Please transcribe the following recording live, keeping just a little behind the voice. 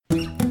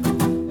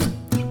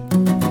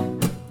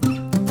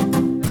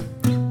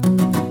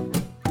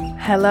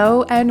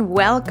Hello and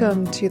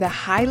welcome to the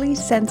Highly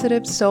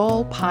Sensitive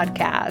Soul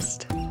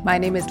podcast. My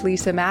name is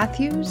Lisa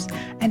Matthews,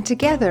 and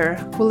together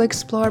we'll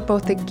explore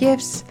both the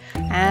gifts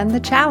and the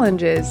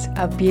challenges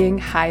of being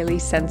highly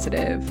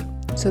sensitive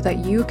so that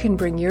you can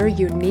bring your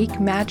unique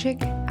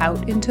magic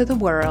out into the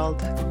world.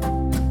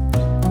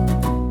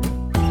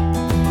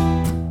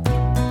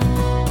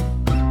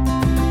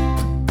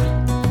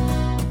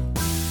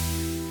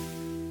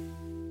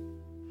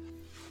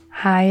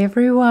 Hi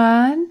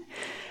everyone.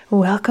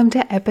 Welcome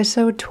to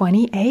episode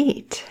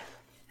 28.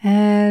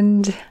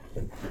 And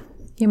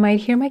you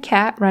might hear my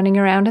cat running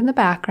around in the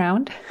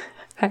background.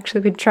 I've actually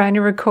been trying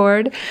to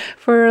record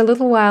for a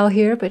little while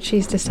here, but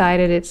she's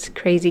decided it's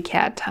crazy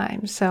cat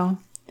time. So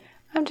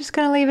I'm just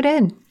going to leave it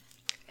in.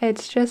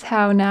 It's just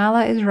how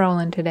Nala is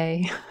rolling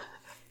today.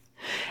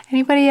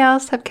 Anybody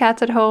else have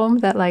cats at home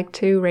that like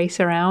to race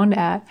around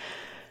at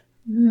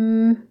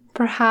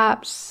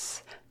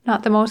perhaps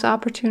not the most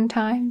opportune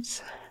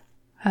times?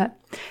 But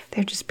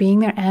they're just being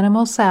their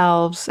animal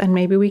selves, and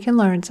maybe we can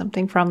learn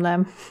something from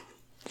them.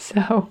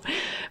 So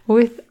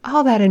with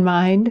all that in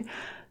mind,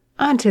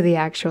 on to the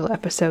actual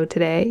episode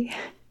today.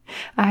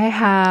 I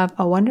have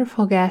a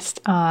wonderful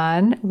guest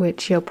on,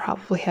 which you'll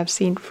probably have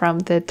seen from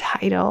the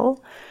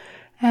title.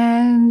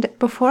 And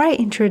before I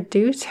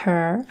introduce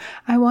her,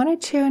 I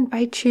wanted to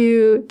invite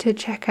you to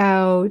check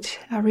out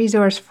a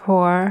resource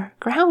for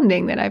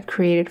grounding that I've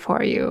created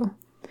for you.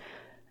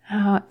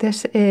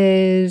 This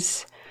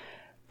is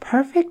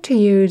perfect to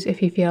use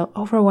if you feel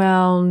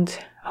overwhelmed,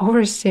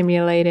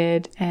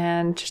 overstimulated,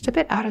 and just a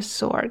bit out of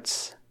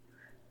sorts.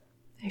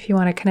 If you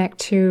want to connect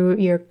to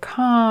your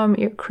calm,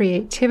 your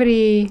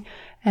creativity,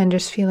 and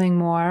just feeling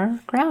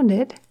more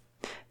grounded,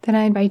 then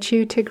I invite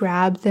you to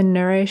grab the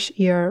Nourish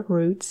Your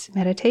Roots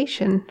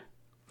meditation.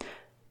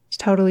 It's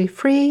totally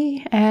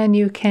free, and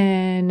you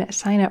can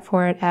sign up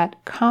for it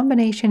at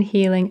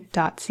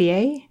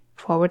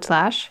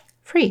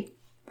combinationhealing.ca/free.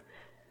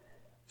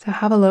 So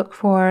have a look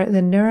for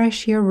the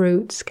Nourish Your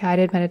Roots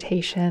guided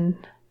meditation,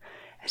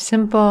 a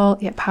simple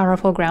yet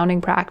powerful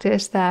grounding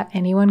practice that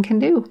anyone can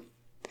do.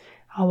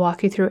 I'll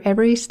walk you through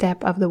every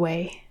step of the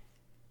way.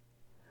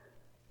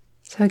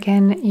 So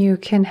again, you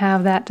can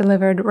have that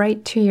delivered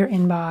right to your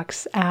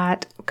inbox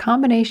at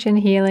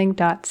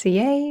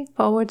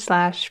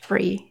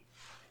combinationhealing.ca/free.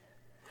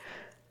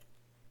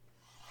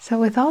 So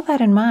with all that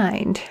in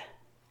mind,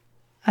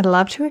 I'd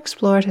love to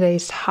explore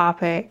today's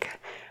topic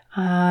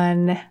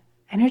on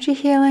energy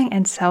healing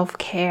and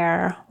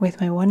self-care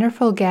with my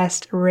wonderful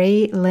guest,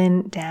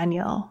 Raylyn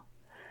Daniel.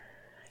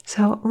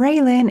 So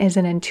Raylyn is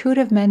an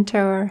intuitive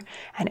mentor,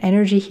 an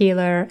energy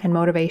healer, and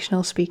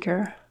motivational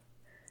speaker.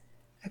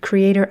 A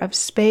creator of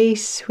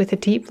space with a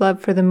deep love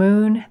for the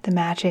moon, the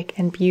magic,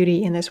 and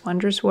beauty in this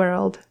wondrous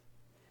world.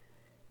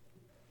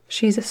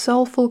 She's a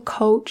soulful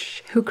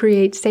coach who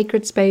creates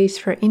sacred space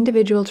for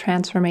individual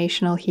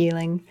transformational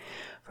healing,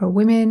 for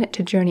women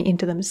to journey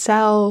into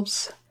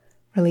themselves,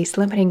 release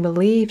limiting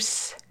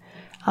beliefs,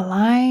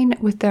 align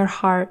with their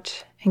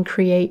heart, and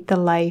create the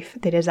life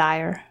they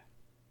desire.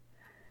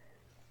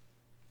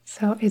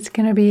 So it's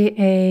going to be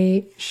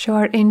a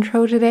short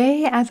intro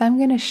today as I'm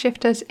going to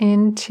shift us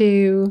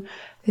into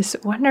this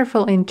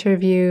wonderful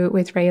interview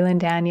with Raylyn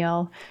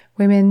Daniel,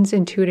 Women's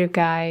Intuitive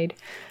Guide,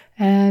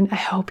 and I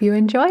hope you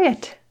enjoy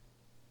it.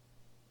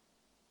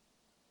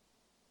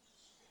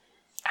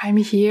 I'm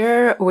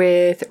here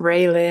with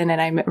Raylyn, and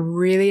I'm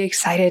really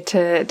excited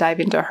to dive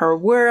into her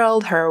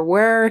world, her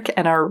work,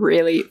 and a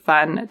really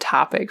fun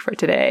topic for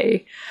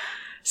today.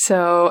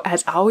 So,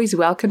 as always,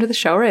 welcome to the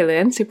show,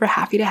 Raylyn. Super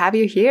happy to have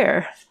you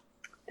here.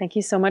 Thank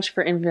you so much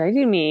for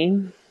inviting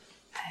me.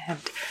 And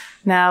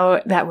now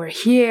that we're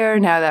here,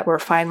 now that we're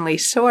finally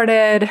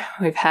sorted,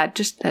 we've had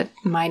just a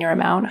minor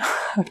amount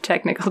of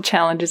technical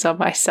challenges on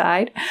my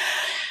side.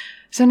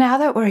 So now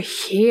that we're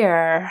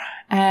here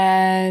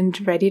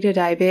and ready to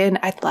dive in,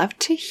 I'd love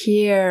to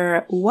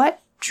hear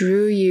what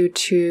drew you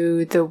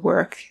to the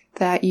work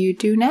that you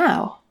do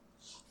now.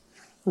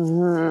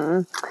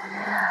 I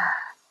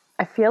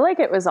feel like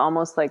it was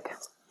almost like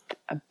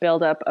a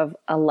buildup of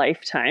a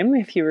lifetime,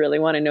 if you really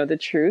want to know the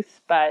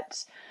truth.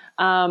 But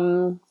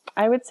I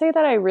would say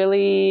that I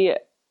really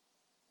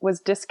was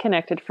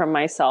disconnected from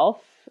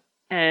myself,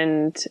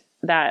 and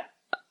that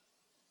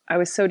I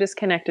was so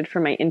disconnected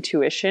from my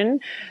intuition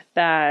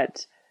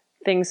that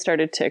things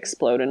started to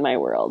explode in my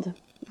world.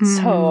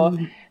 So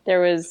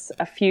there was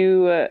a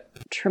few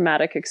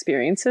traumatic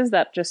experiences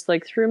that just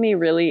like threw me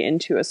really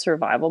into a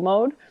survival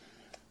mode.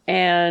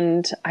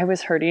 And I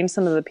was hurting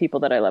some of the people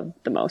that I loved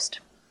the most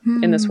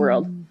in this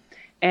world.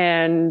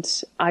 And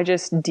I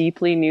just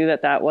deeply knew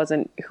that that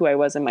wasn't who I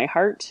was in my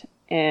heart.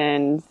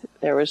 And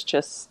there was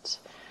just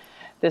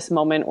this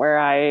moment where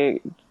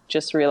I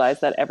just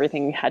realized that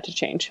everything had to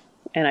change.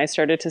 And I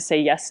started to say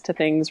yes to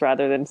things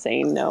rather than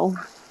saying no.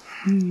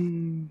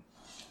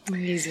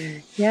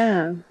 Amazing.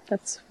 Yeah,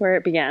 that's where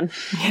it began.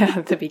 Yeah,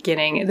 at the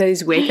beginning.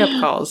 These wake-up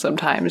calls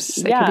sometimes,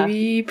 they can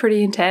be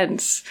pretty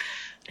intense.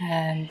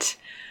 And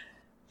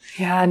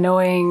yeah,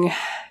 knowing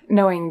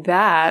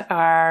that,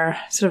 our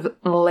sort of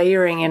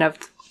layering in of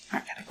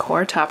a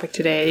core topic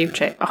today,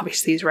 which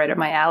obviously is right up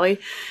my alley,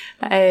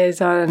 is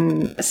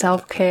on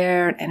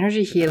self-care and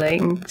energy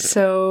healing.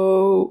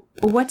 So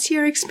what's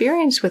your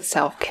experience with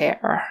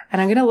self-care?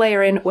 And I'm going to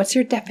layer in, what's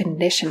your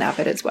definition of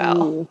it as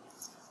well?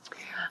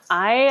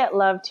 I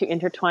love to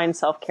intertwine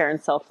self-care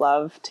and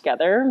self-love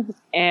together.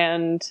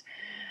 And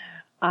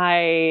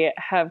I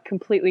have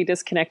completely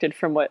disconnected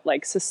from what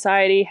like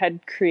society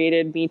had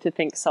created me to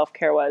think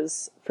self-care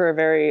was for a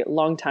very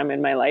long time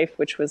in my life,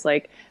 which was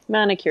like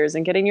manicures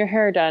and getting your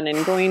hair done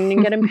and going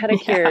and getting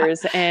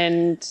pedicures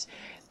and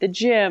the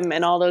gym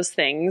and all those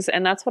things.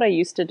 And that's what I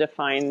used to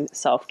define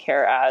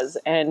self-care as.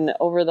 And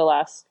over the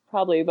last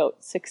probably about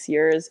 6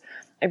 years,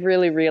 I've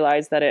really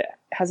realized that it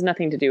has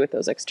nothing to do with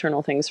those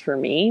external things for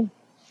me.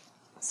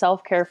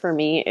 Self-care for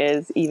me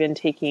is even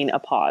taking a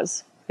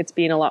pause. It's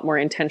being a lot more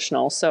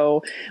intentional.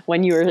 So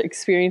when you were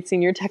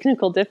experiencing your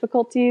technical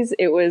difficulties,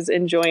 it was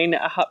enjoying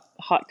a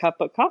hot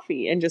cup of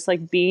coffee and just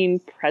like being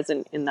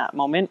present in that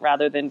moment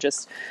rather than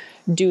just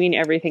doing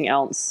everything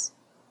else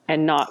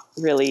and not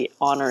really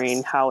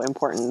honoring how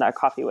important that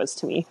coffee was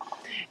to me.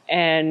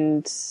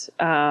 And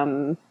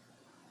I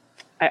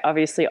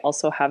obviously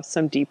also have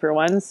some deeper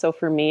ones. So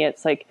for me,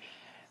 it's like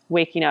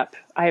waking up.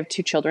 I have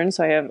 2 children.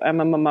 So I'm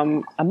a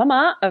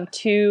mama of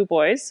 2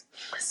 boys.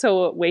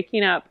 So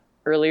waking up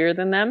earlier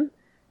than them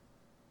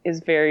is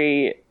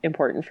very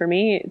important for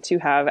me, to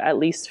have at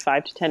least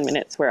 5 to 10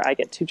 minutes where I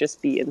get to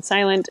just be in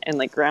silent and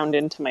like ground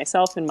into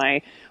myself and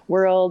my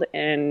world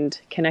and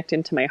connect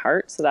into my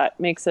heart. So that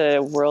makes a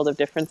world of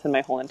difference in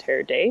my whole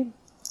entire day.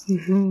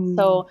 Mm-hmm.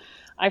 So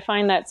I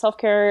find that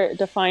self-care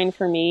defined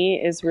for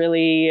me is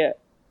really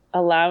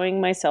allowing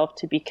myself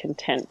to be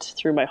content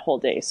through my whole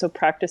day. So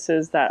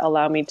practices that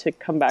allow me to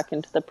come back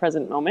into the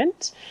present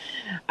moment.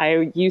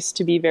 I used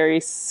to be very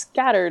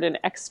scattered and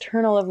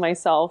external of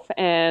myself,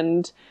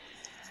 and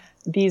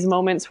these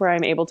moments where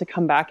I'm able to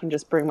come back and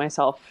just bring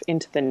myself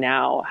into the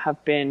now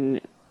have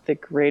been the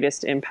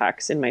greatest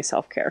impacts in my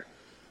self-care.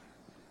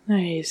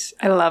 Nice.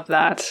 I love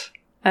that.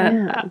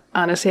 And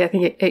honestly, I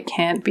think it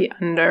can't be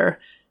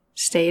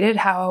understated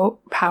how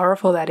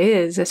powerful that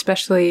is,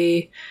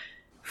 especially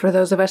for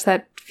those of us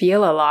that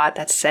feel a lot,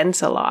 that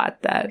sense a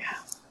lot, that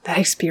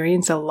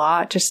experience a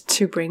lot, just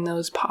to bring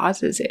those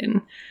pauses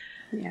in.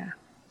 Yeah.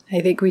 I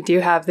think we do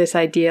have this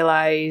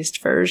idealized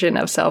version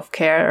of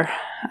self-care.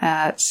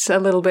 It's a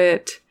little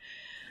bit,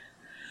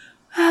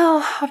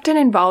 well, often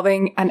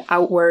involving an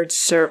outward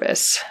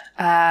service.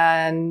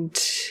 And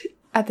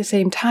at the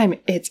same time,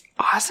 it's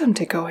awesome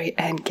to go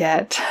and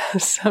get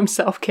some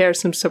self-care,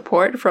 some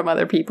support from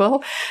other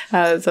people.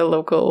 As a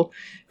local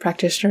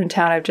practitioner in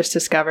town, I've just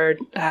discovered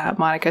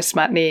Monica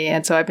Smutney,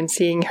 and so I've been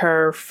seeing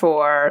her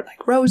for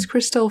like rose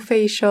crystal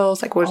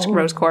facials, like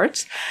rose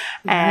quartz,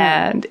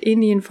 and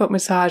Indian foot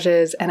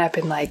massages, and I've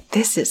been like,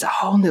 this is a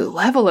whole new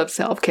level of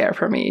self-care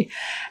for me.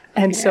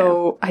 And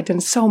so I've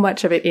done so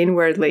much of it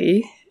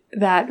inwardly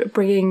that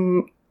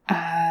bringing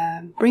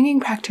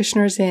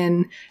practitioners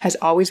in has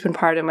always been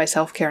part of my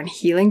self-care and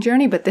healing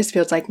journey, but this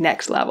feels like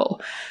next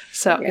level.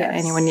 So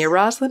anyone near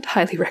Rossland,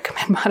 highly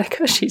recommend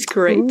Monica. She's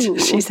great. Ooh.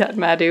 She's at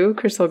Madhu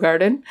Crystal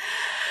Garden.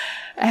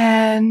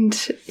 And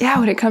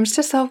when it comes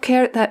to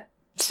self-care, that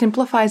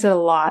simplifies it a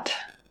lot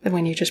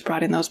when you just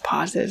brought in those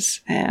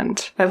pauses.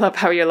 And I love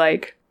how you're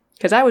like,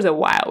 because I was a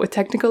while with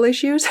technical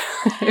issues.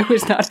 It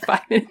was not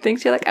 5-minute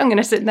things. You're like, I'm going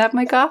to sit and have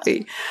my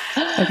coffee.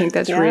 I think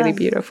that's really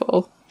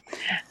beautiful.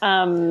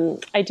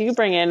 I do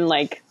bring in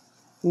like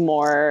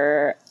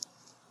more,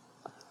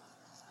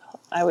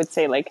 I would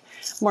say like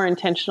more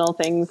intentional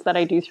things that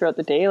I do throughout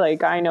the day.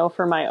 Like I know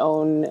for my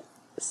own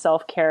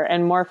self-care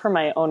and more for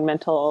my own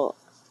mental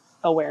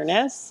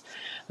awareness,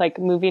 like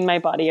moving my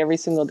body every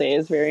single day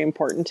is very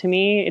important to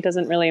me. It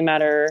doesn't really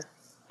matter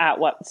at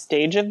what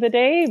stage of the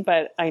day,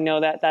 but I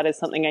know that that is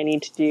something I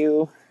need to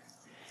do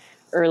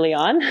early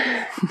on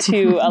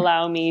to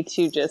allow me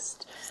to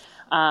just,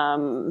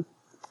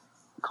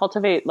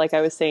 cultivate, like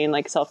I was saying,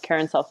 like self-care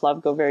and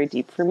self-love go very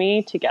deep for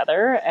me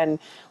together. And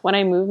when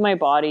I move my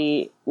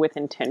body with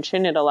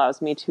intention, it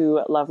allows me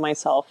to love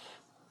myself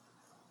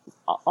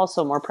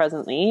also more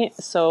presently.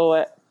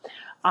 So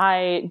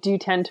I do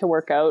tend to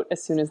work out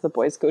as soon as the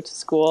boys go to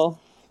school.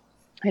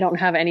 I don't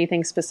have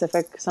anything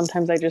specific.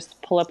 Sometimes I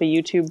just pull up a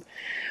YouTube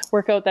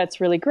workout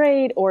that's really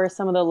great, or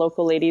some of the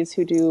local ladies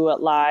who do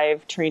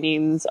live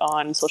trainings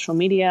on social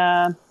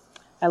media.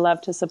 I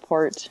love to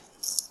support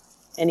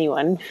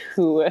anyone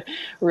who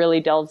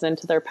really delves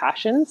into their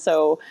passion.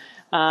 So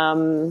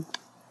I'm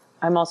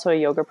also a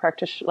yoga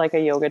practitioner, like a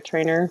yoga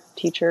trainer,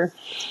 teacher,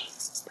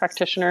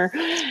 practitioner.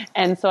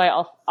 And so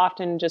I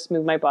often just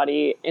move my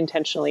body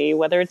intentionally,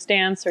 whether it's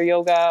dance or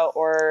yoga,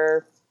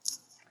 or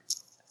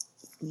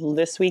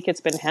this week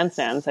it's been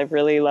handstands. I've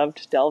really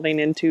loved delving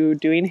into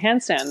doing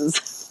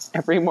handstands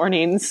every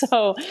morning.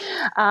 So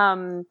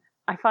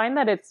I find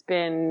that it's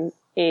been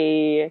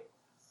a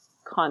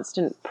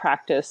constant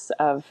practice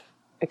of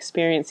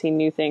experiencing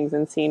new things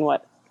and seeing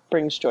what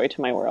brings joy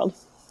to my world.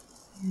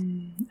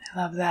 I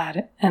love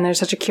that. And there's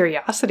such a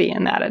curiosity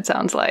in that, it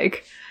sounds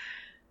like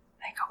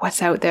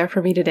what's out there for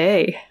me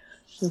today?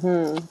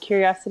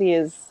 Curiosity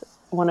is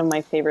one of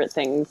my favorite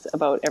things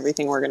about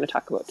everything we're going to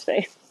talk about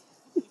today.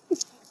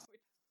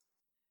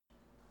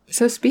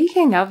 So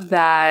speaking of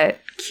that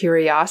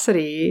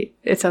curiosity,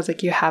 it sounds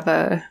like you have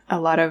a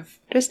lot of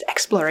just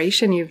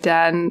exploration you've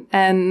done.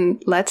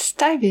 And let's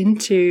dive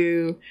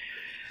into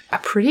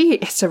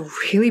it's a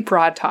really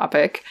broad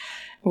topic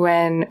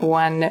when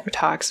one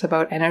talks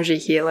about energy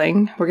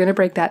healing. We're going to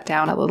break that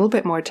down a little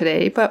bit more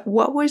today. But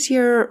what was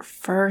your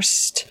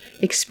first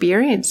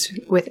experience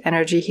with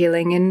energy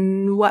healing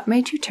and what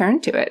made you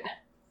turn to it?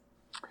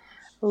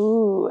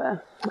 So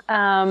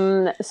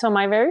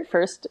my very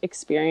first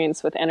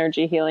experience with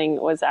energy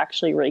healing was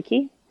actually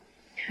Reiki.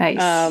 Nice.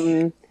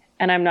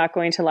 And I'm not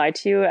going to lie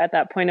to you, at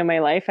that point in my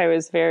life, I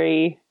was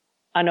very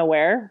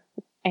unaware.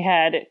 I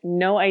had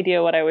no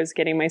idea what I was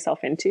getting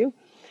myself into.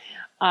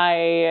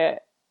 I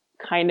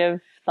kind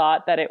of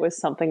thought that it was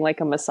something like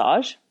a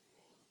massage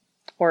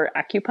or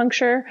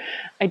acupuncture.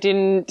 I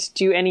didn't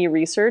do any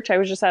research. I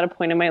was just at a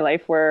point in my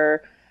life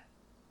where,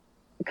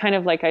 kind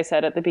of like I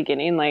said at the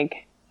beginning,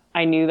 like,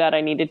 I knew that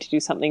I needed to do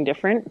something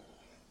different.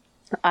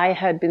 I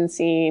had been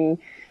seeing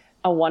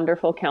a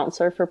wonderful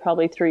counselor for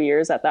probably 3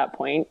 years at that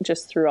point,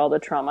 just through all the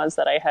traumas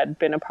that I had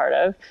been a part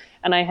of.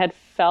 And I had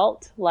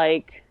felt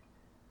like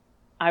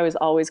I was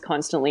always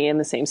constantly in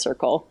the same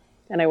circle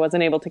and I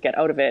wasn't able to get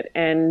out of it.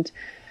 And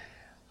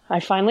I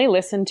finally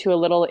listened to a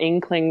little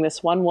inkling.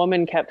 This one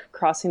woman kept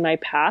crossing my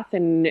path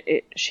and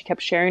she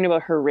kept sharing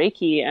about her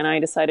Reiki, and I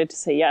decided to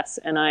say yes.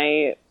 And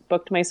I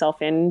booked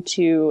myself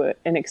into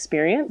an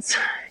experience.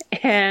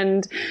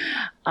 And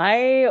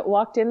I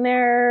walked in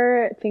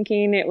there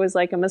thinking it was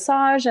like a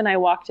massage, and I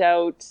walked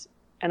out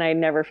and I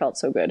never felt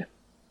so good.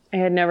 I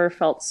had never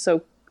felt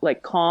so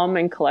like calm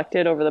and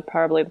collected over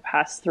probably the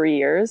past 3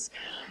 years.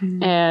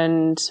 Mm-hmm.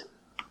 And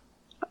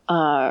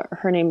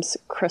her name's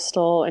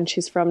Crystal, and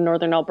she's from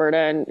Northern Alberta,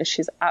 and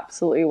she's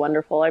absolutely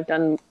wonderful. I've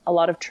done a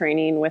lot of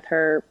training with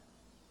her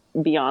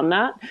beyond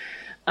that.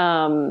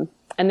 And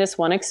this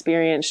one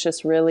experience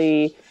just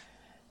really,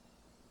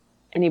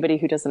 anybody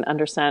who doesn't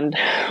understand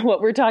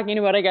what we're talking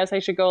about, I guess I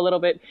should go a little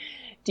bit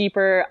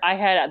deeper. I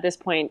had at this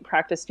point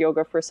practiced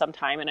yoga for some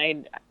time, and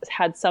I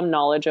had some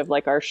knowledge of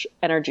like our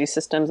energy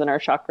systems and our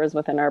chakras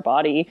within our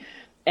body.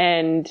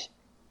 And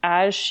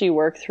as she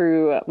worked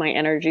through my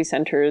energy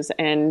centers,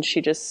 and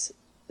she just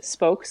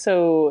spoke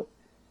so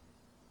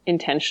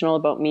intentional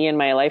about me and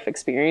my life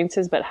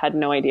experiences, but had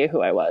no idea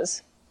who I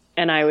was.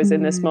 And I was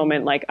in this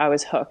moment, like I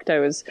was hooked. I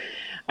was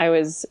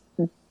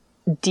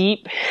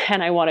deep,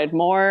 and I wanted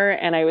more.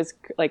 And I was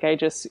like, I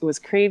just was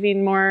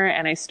craving more.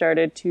 And I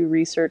started to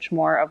research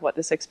more of what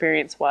this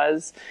experience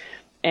was.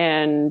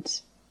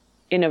 And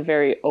in a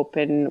very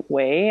open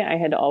way, I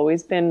had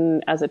always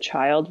been, as a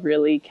child,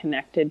 really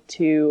connected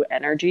to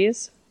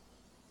energies.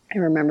 I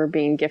remember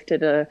being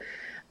gifted a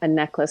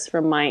necklace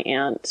from my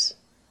aunt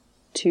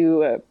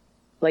to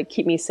like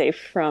keep me safe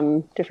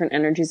from different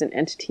energies and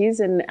entities.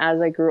 And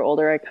as I grew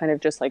older, I kind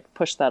of just like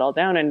pushed that all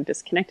down and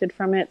disconnected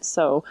from it.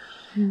 So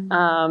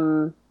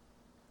it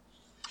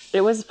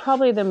was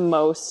probably the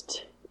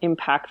most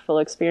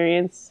impactful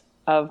experience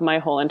of my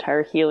whole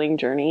entire healing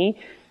journey,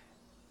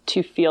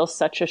 to feel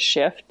such a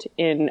shift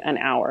in an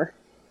hour.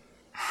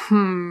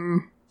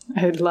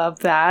 I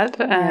love that.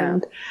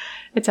 And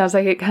it sounds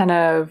like it kind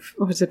of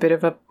was a bit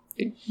of a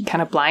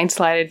kind of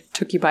blindsided,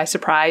 took you by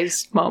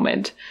surprise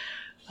moment.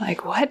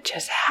 Like, what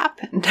just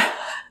happened?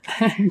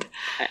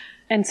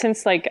 And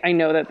since like, I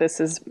know that this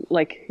is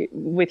like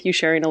with you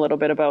sharing a little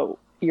bit about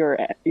your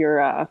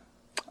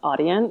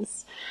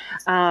audience,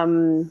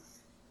 it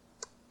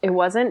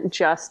wasn't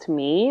just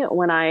me.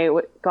 When I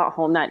got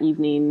home that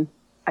evening,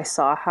 I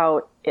saw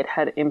how it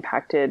had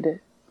impacted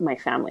my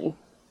family.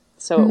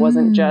 So it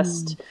wasn't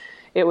just,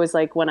 it was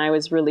like when I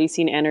was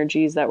releasing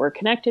energies that were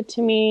connected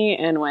to me,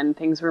 and when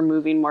things were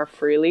moving more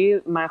freely,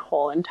 my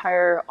whole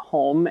entire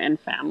home and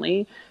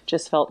family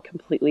just felt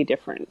completely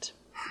different.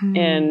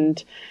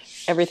 And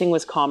everything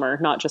was calmer,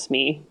 not just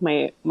me.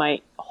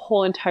 My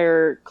whole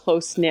entire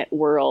close-knit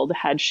world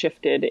had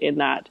shifted in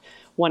that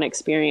one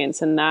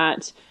experience. And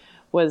that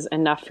was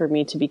enough for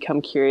me to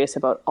become curious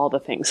about all the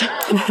things.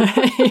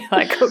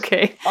 Like,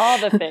 okay. All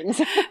the things.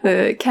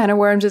 The can of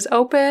worms is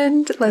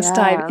opened. Let's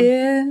dive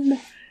in.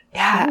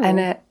 Yeah. Ooh.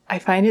 And I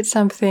find it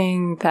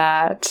something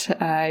that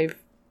I've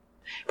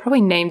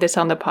probably named this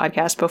on the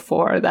podcast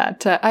before,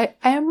 that I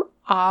am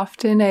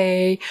often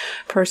a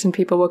person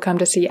people will come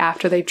to see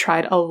after they've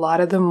tried a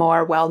lot of the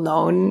more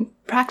well-known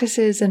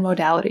practices and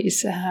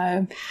modalities.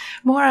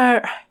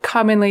 More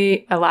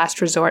commonly a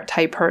last resort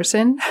type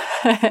person.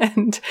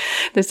 And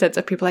the sense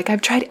of people like,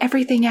 I've tried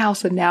everything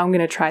else and now I'm going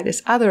to try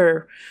this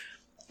other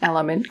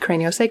element,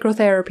 craniosacral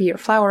therapy or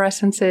flower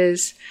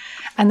essences.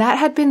 And that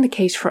had been the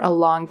case for a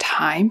long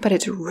time, but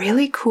it's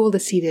really cool to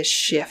see this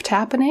shift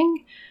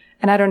happening.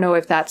 And I don't know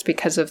if that's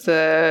because of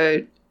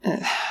the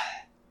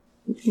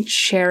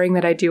sharing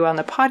that I do on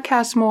the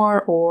podcast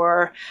more,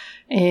 or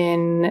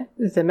in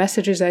the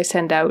messages I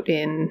send out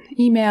in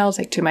emails,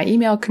 like to my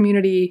email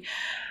community.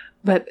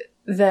 But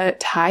the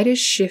tide is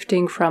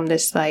shifting from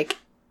this like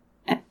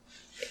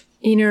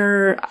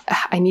inner,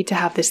 I need to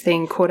have this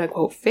thing, quote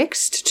unquote,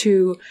 fixed,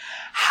 to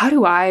how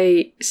do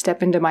I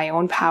step into my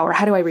own power?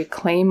 How do I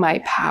reclaim my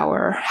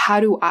power? How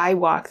do I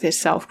walk this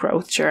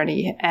self-growth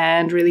journey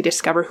and really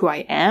discover who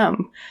I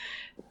am?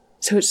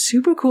 So it's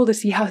super cool to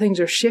see how things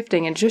are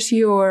shifting, and just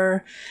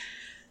your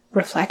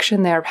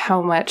reflection there of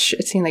how much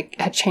it seemed like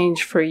had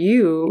changed for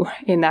you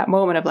in that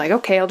moment of like,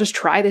 okay, I'll just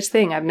try this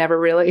thing. I've never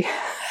really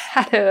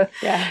had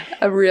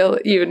a real,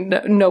 even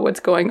know what's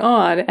going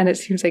on. And it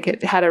seems like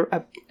it had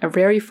a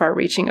very far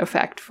reaching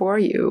effect for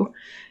you.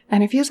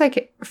 And it feels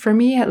like, for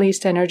me at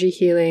least, energy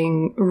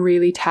healing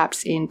really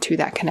taps into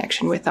that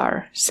connection with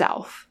our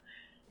self.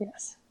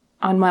 Yes.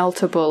 On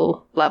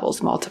multiple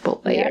levels,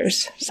 multiple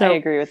layers. Yes, so I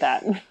agree with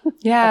that.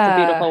 Yeah. That's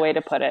a beautiful way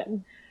to put it.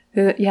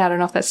 Yeah, I don't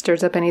know if that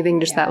stirs up anything,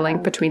 just that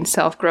link between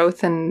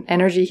self-growth and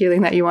energy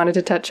healing that you wanted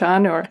to touch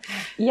on, or?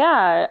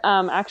 Yeah,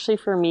 actually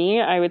for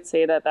me, I would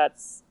say that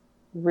that's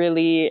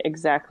really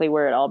exactly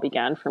where it all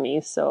began for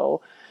me.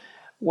 So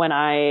when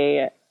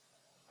I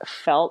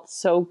felt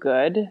so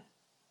good,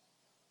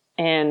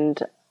 and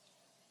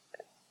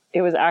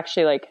it was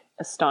actually like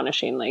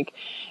astonishing, like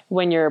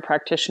when you're a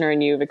practitioner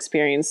and you've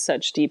experienced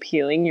such deep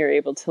healing, you're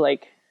able to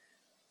like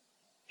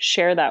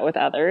share that with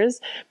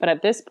others. But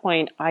at this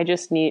point, I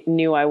just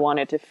knew I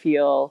wanted to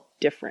feel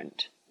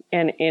different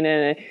and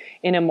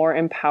in a more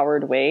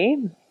empowered way.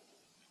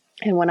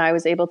 And when I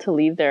was able to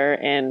leave there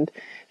and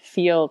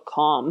feel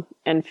calm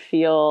and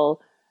feel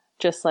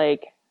just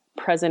like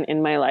present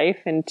in my life,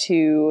 and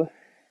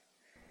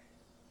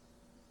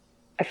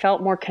I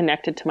felt more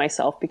connected to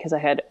myself because I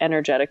had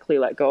energetically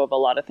let go of a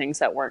lot of things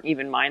that weren't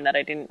even mine, that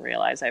I didn't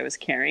realize I was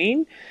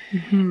carrying.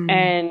 Mm-hmm.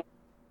 And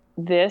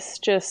this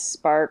just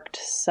sparked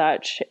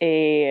such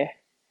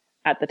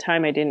at the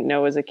time I didn't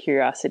know it was a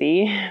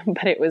curiosity,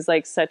 but it was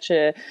like such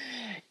a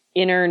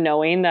inner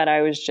knowing that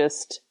I was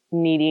just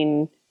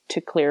needing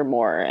to clear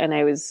more. And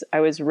I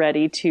was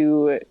ready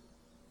to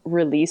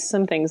release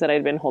some things that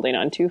I'd been holding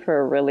on to for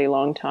a really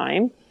long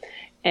time.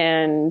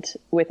 And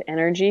with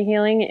energy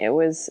healing, it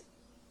was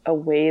a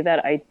way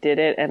that I did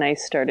it. And I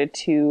started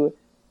to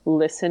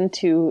listen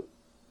to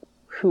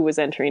who was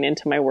entering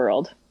into my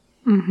world.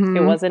 Mm-hmm.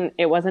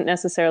 It wasn't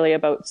necessarily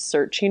about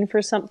searching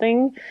for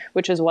something,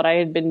 which is what I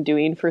had been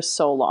doing for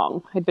so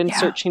long. I'd been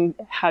searching,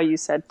 how you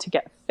said, to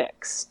get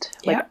fixed.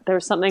 Like there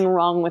was something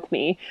wrong with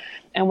me.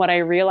 And what I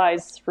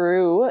realized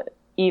through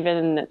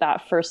even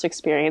that first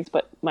experience,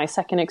 but my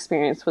second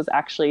experience was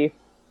actually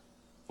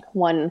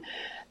one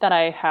that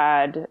I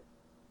had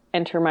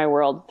enter my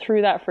world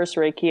through that first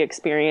Reiki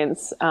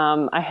experience.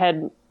 I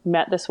had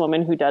met this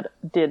woman who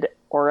did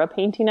aura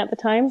painting at the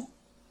time.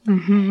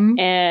 Mm-hmm.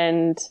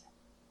 And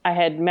I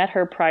had met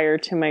her prior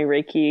to my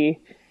Reiki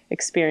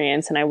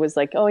experience, and I was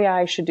like, oh yeah,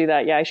 I should do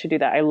that. Yeah, I should do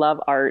that. I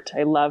love art.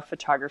 I love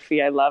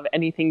photography. I love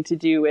anything to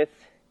do with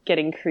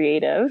getting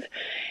creative.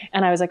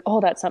 And I was like,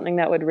 oh, that's something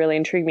that would really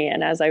intrigue me.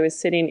 And as I was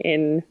sitting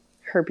in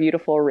her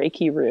beautiful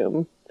Reiki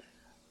room,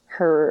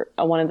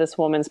 one of this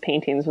woman's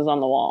paintings was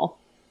on the wall.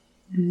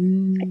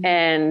 Mm.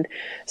 And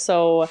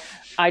so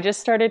I just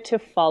started to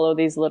follow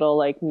these little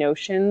like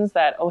notions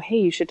that, oh, hey,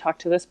 you should talk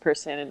to this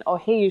person, and oh,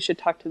 hey, you should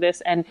talk to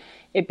this. And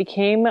it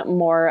became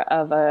more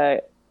of a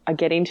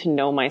getting to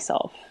know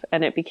myself.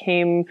 And it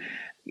became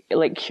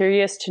like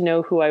curious to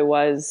know who I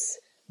was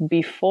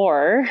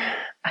before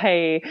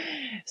I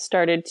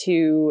started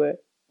to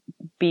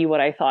be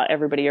what I thought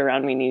everybody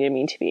around me needed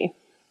me to be.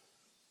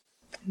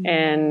 Mm.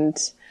 And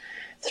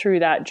through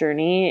that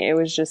journey,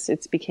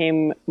 it's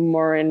became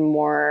more and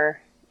more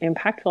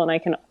impactful. And I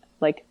can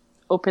like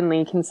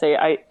openly can say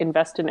I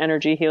invest in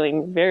energy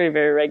healing very,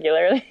 very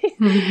regularly.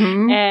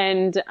 Mm-hmm.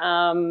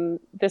 And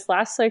this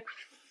last like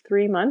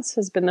 3 months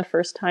has been the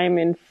first time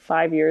in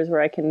 5 years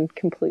where I can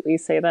completely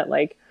say that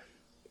like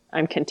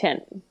I'm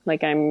content.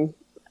 Like I'm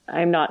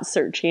not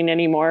searching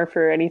anymore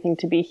for anything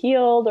to be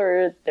healed,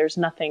 or there's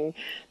nothing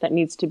that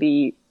needs to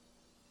be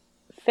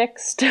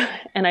fixed.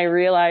 And I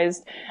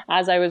realized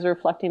as I was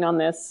reflecting on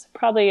this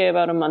probably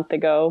about a month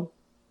ago,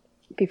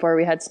 before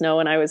we had snow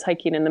and I was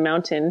hiking in the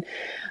mountain,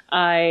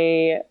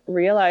 I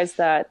realized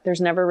that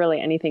there's never really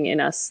anything in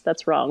us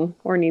that's wrong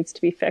or needs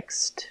to be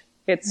fixed.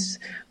 It's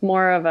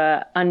more of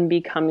a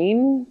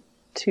unbecoming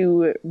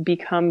to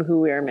become who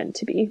we are meant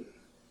to be.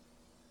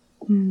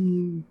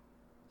 Mm,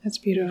 that's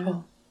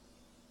beautiful.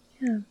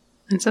 Yeah.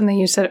 And something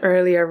you said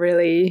earlier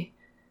really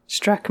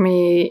struck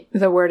me.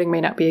 The wording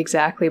may not be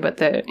exactly, but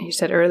you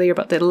said earlier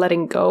about the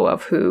letting go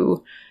of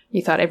who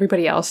you thought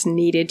everybody else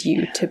needed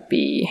you to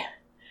be.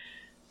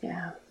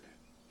 Yeah.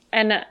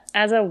 And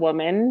as a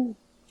woman,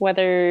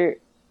 whether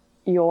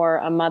you're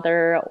a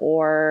mother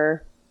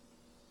or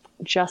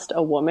just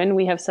a woman,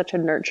 we have such a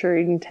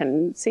nurturing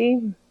tendency.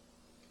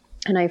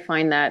 And I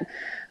find that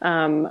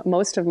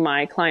most of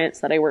my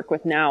clients that I work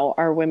with now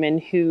are women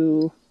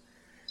who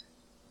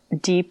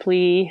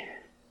deeply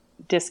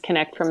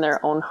disconnect from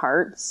their own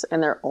hearts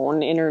and their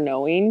own inner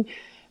knowing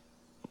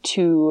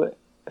to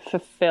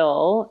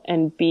fulfill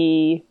and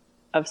be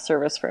of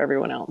service for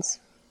everyone else.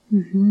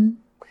 Mm-hmm.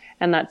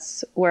 And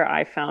that's where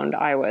I found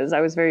I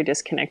was very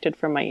disconnected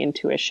from my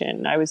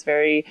intuition. I was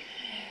very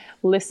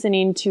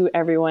listening to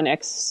everyone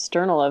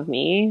external of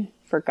me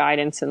for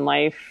guidance in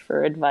life,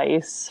 for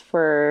advice,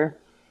 for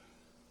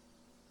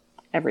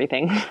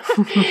everything.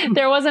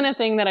 There wasn't a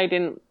thing that I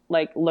didn't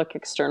like look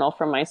external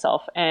from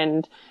myself.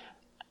 And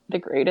the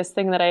greatest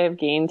thing that I have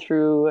gained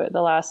through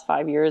the last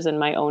 5 years in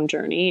my own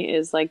journey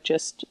is like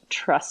just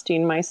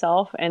trusting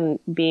myself and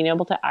being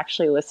able to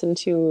actually listen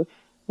to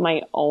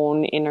my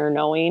own inner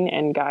knowing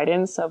and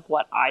guidance of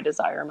what I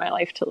desire my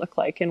life to look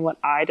like and what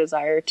I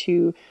desire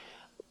to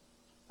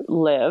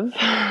live.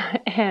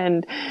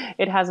 And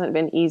it hasn't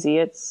been easy.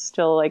 It's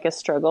still like a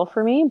struggle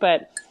for me,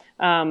 but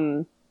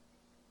that's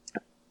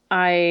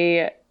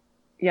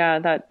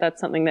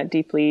something that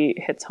deeply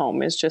hits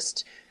home, is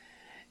just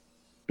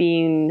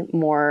being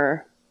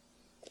more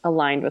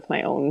aligned with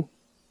my own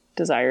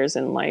desires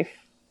in life.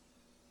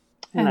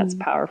 And that's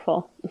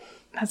powerful.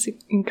 That's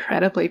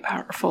incredibly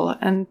powerful.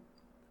 And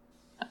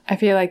I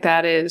feel like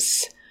that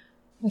is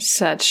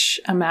such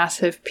a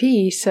massive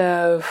piece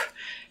of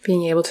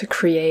being able to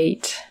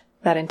create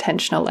that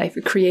intentional life,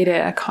 create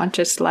a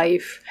conscious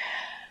life,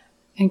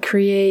 and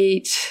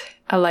create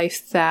a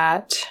life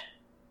that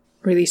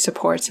really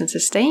supports and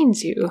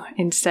sustains you,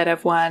 instead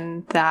of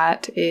one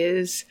that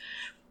is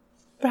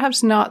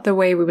perhaps not the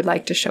way we would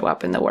like to show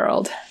up in the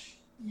world.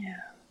 Yeah.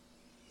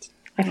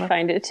 I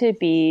find it to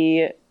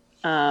be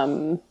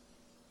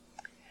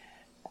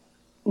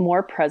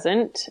more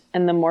present,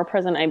 and the more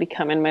present I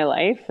become in my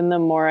life and the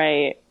more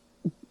I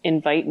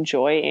invite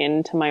joy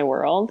into my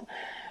world,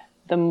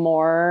 the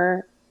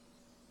more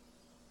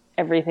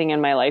everything in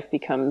my life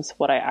becomes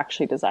what I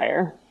actually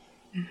desire.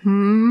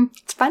 Mm-hmm.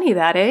 It's funny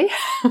that, eh?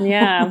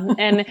 Yeah.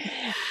 And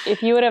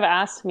if you would have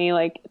asked me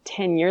like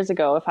 10 years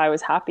ago if I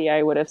was happy,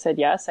 I would have said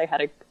yes.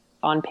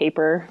 On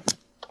paper,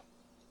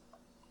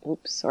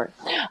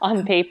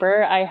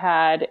 I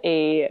had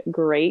a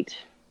great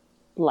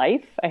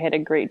life. I had a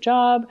great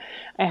job.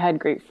 I had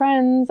great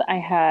friends. I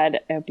had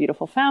a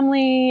beautiful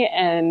family,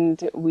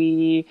 and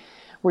we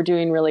were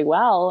doing really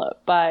well.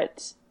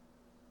 But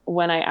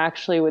when I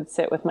actually would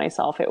sit with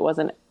myself, it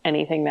wasn't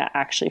anything that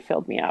actually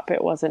filled me up.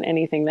 It wasn't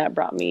anything that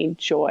brought me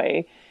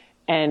joy.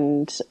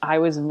 And I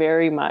was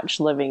very much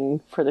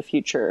living for the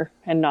future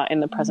and not in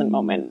the present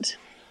moment.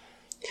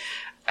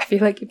 I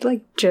feel like you've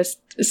like just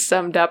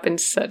summed up in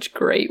such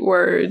great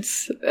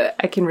words.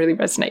 I can really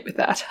resonate with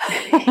that.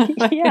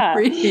 Yeah. I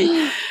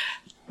really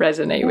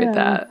resonate with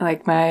that.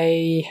 Like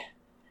my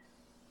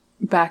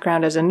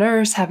background as a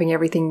nurse, having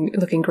everything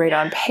looking great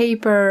on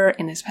paper,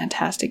 in this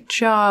fantastic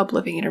job,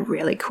 living in a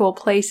really cool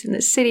place in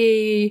the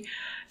city,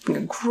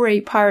 having a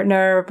great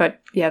partner,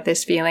 but yeah,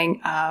 this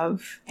feeling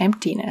of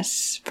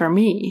emptiness for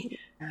me.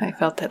 I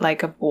felt that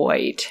like a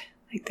void,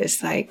 like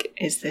this, like,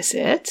 is this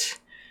it?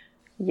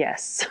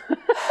 Yes.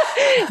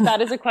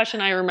 That is a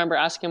question I remember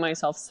asking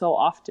myself so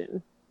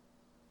often.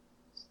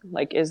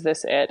 Like, is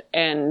this it?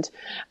 And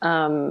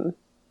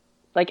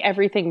like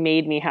everything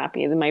made me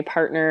happy. My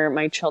partner,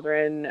 my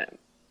children,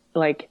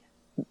 like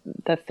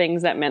the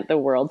things that meant the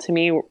world to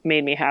me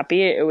made me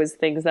happy. It was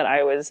things that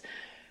I was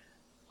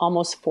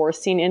almost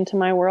forcing into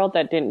my world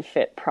that didn't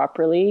fit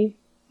properly.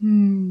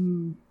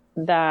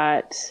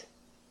 That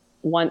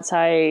once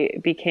I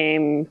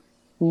became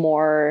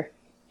more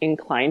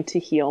inclined to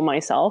heal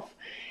myself,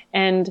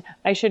 and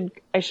I should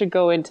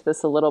go into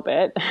this a little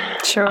bit.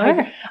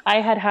 Sure.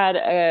 I had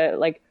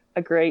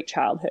a great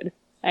childhood.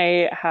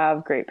 I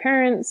have great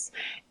parents,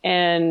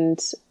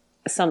 and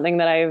something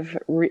that I've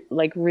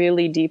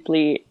really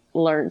deeply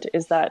learned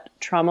is that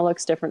trauma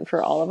looks different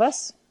for all of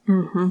us.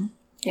 Mm-hmm.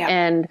 Yeah.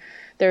 And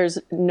there's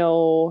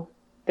no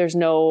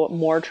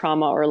more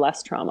trauma or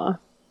less trauma.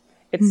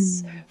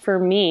 It's for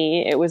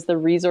me, it was the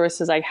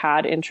resources I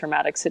had in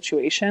traumatic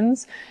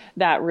situations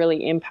that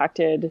really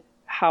impacted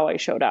how I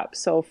showed up.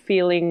 So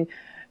feeling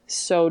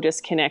so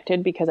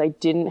disconnected because I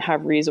didn't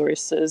have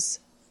resources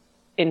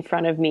in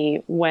front of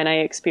me when I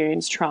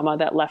experienced trauma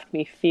that left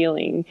me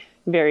feeling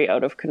very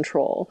out of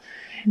control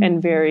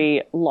and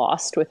very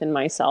lost within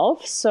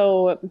myself.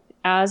 So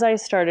as I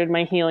started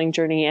my healing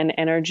journey, and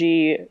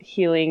energy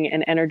healing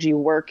and energy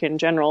work in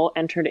general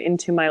entered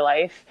into my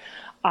life,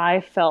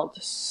 I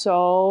felt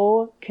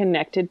so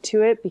connected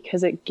to it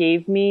because it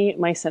gave me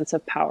my sense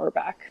of power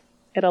back.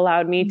 It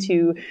allowed me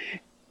to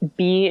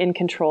be in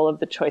control of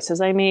the choices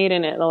I made,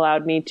 and it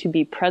allowed me to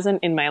be present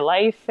in my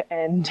life.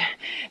 And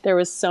there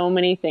was so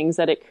many things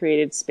that it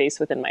created space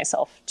within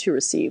myself to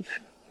receive.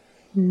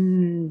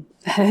 And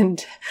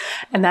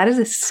that is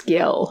a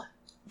skill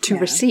to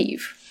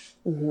receive.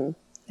 Mm-hmm.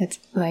 It's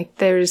like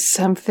there's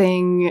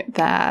something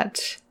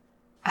that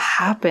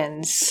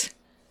happens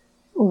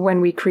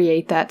when we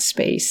create that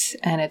space,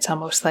 and it's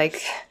almost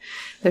like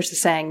there's a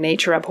saying,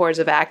 nature abhors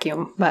a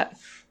vacuum, but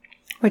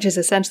which is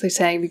essentially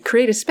saying we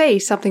create a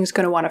space, something's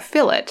going to want to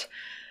fill it.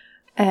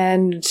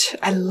 And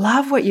I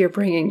love what you're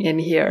bringing in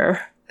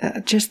here.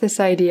 Just this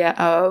idea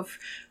of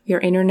your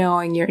inner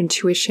knowing, your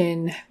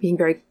intuition,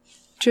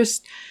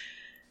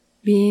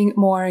 being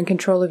more in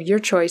control of your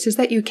choices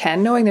that you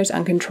can, knowing there's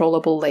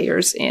uncontrollable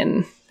layers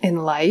in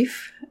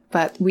life,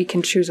 but we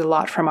can choose a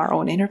lot from our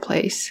own inner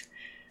place.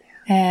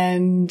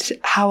 and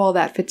how all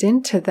that fits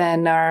into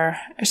then our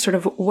sort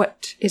of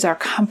what is our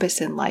compass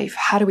in life?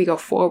 How do we go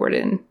forward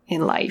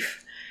in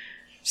life?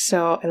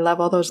 So I love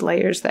all those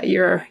layers that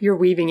you're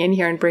weaving in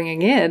here and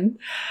bringing in.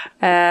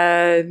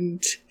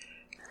 And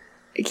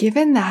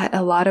given that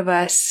a lot of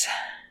us,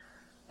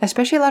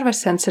 especially a lot of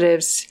us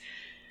sensitives,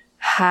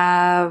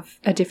 have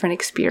a different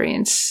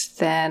experience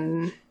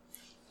than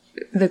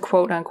the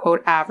quote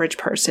unquote average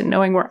person,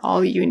 knowing we're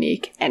all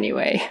unique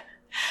anyway.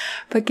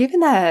 But given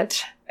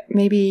that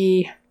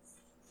maybe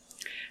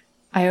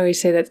I always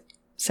say that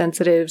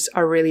sensitives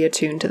are really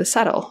attuned to the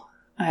subtle.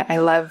 I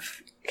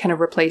love kind of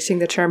replacing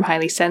the term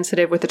highly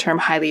sensitive with the term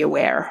highly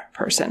aware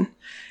person.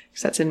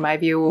 Because that's, in my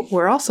view,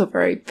 we're also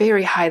very,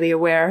 very highly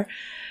aware.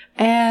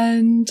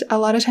 And a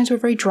lot of times we're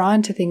very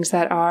drawn to things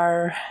that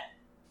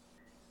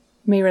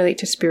may relate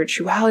to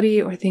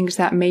spirituality or things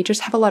that may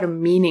just have a lot of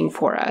meaning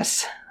for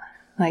us.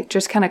 Like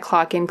just kind of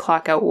clock in,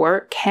 clock out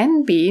work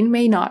can be,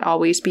 may not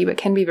always be, but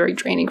can be very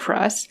draining for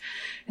us.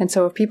 And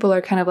so if people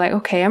are kind of like,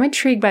 okay, I'm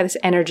intrigued by this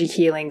energy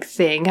healing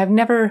thing. I've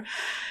never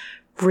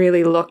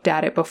really looked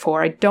at it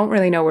before. I don't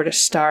really know where to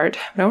start.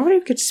 But I wonder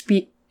if you could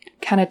speak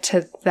kind of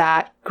to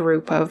that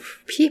group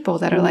of people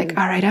that are like,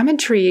 all right, I'm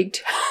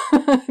intrigued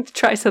to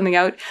try something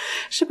out.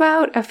 Just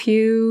about a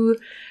few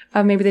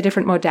of maybe the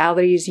different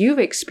modalities you've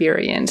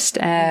experienced.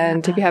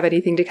 And if you have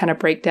anything to kind of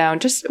break down,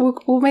 just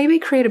we'll maybe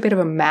create a bit of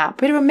a map,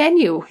 a bit of a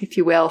menu, if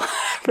you will,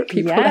 for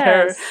people that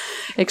are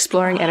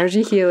exploring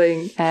energy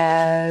healing.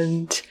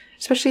 And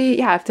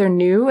especially, if they're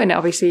new, and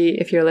obviously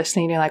if you're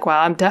listening, you're like, well,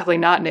 I'm definitely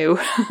not new,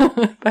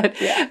 but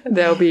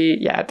there'll be,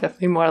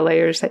 definitely more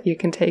layers that you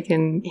can take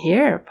in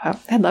here. But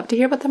I'd love to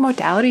hear about the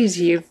modalities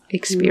you've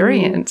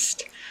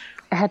experienced.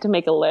 I had to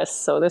make a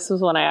list. So this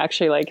was when I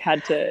actually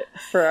had to,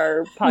 for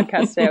our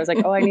podcast today, I was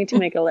like, oh, I need to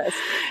make a list.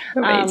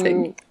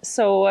 Amazing.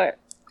 So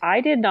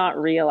I did not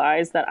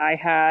realize that I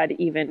had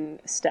even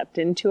stepped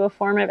into a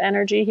form of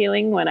energy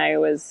healing when I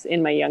was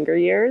in my younger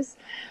years.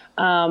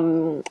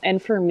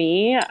 And for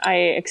me, I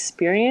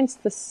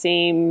experienced the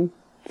same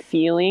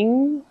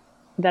feeling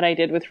that I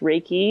did with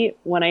Reiki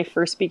when I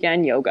first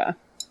began yoga.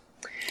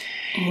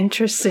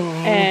 Interesting.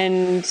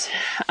 And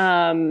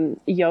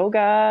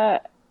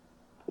yoga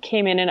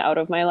came in and out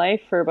of my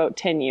life for about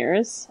 10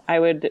 years. I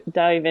would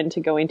dive into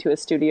going to a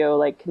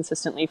studio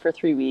consistently for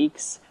 3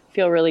 weeks,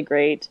 feel really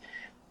great.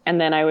 And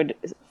then I would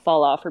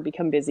fall off or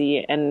become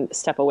busy and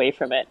step away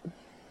from it.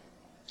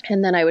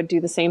 And then I would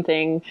do the same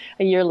thing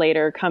a year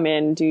later, come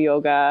in, do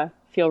yoga,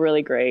 feel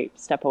really great,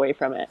 step away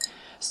from it.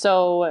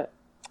 So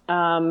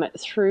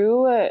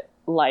through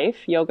life,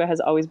 yoga has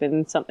always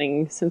been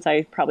something since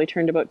I probably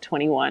turned about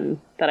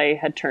 21 that I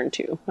had turned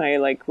to. I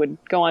would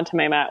go onto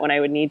my mat when I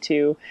would need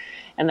to,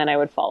 and then I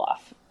would fall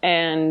off.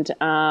 And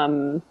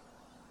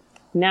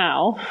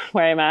now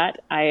where I'm at,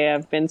 I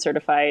have been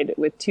certified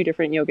with 2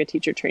 different yoga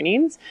teacher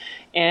trainings.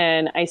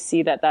 And I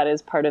see that that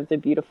is part of the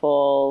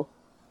beautiful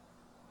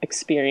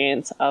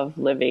experience of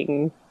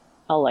living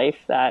a life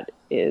that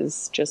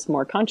is just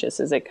more conscious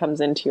as it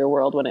comes into your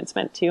world when it's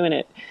meant to, and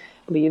it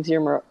leaves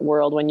your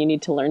world when you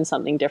need to learn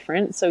something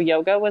different. So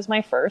yoga was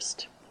my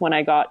first, when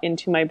I got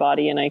into my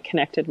body and I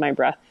connected my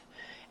breath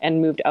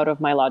and moved out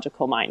of my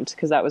logical mind,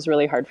 because that was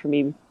really hard for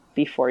me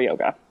before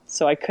yoga.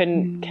 So I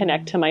couldn't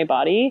connect to my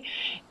body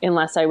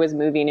unless I was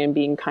moving and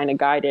being kind of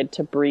guided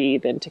to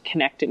breathe and to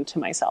connect into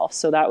myself.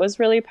 So that was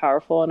really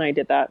powerful. And I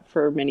did that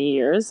for many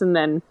years. And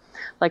then,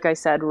 like I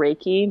said,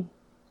 Reiki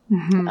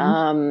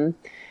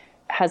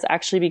has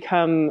actually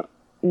become,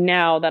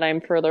 now that I'm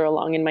further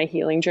along in my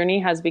healing journey,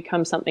 has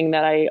become something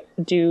that I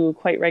do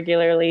quite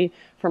regularly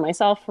for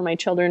myself, for my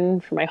children,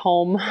 for my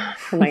home,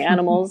 for my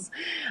animals.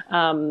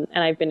 And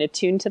I've been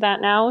attuned to that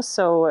now.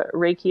 So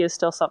Reiki is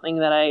still something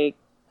that I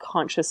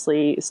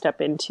consciously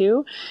step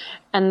into.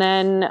 And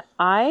then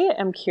I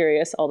am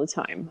curious all the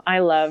time. I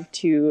love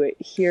to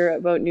hear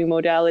about new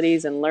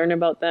modalities and learn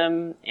about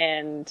them.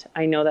 And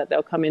I know that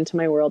they'll come into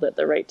my world at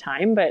the right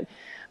time. But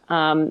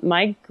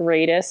my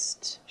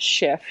greatest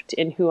shift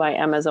in who I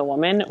am as a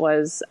woman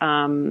was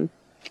I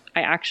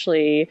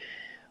actually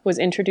was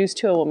introduced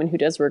to a woman who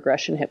does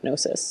regression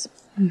hypnosis.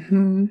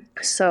 Mm-hmm.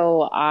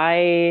 So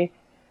I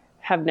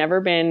have never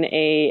been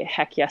a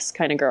heck yes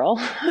kind of girl.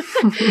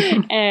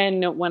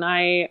 And when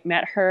I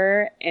met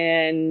her,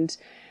 and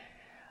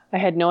I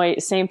had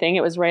same thing.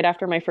 It was right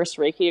after my first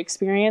Reiki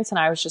experience. And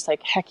I was just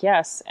like, heck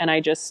yes. And I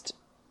just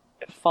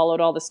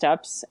followed all the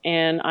steps,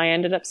 and I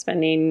ended up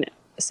spending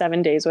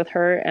 7 days with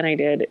her, and I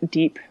did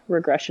deep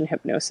regression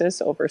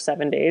hypnosis over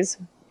 7 days.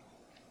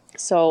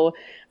 So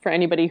for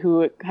anybody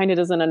who kind of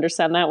doesn't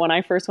understand that, when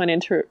I first went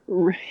into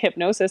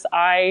hypnosis,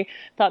 I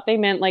thought they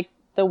meant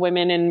the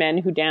women and men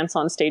who dance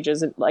on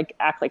stages and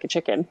act like a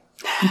chicken.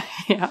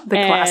 The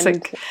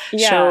classic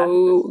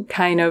show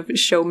kind of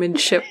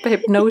showmanship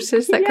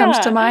hypnosis that comes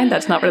to mind.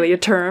 That's not really a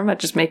term. I'm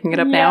just making it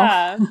up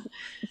now.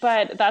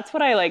 But that's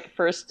what I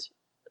first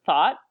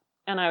thought.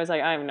 And I was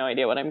like, I have no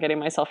idea what I'm getting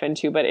myself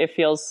into, but it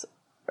feels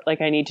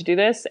like I need to do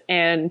this.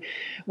 And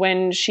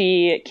when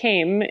she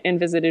came and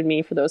visited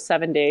me for those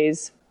 7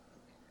 days,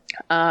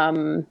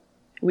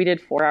 we did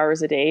 4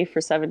 hours a day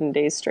for 7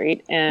 days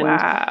straight. And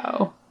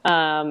wow.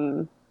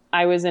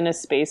 I was in a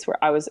space where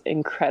I was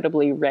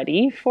incredibly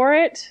ready for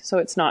it. So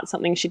it's not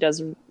something she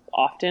does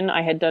often.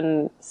 I had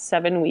done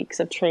 7 weeks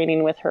of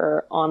training with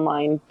her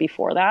online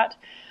before that.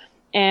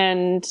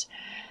 And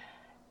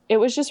it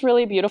was just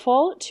really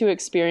beautiful to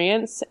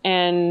experience.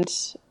 And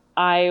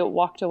I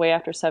walked away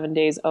after 7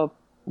 days a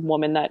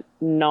woman that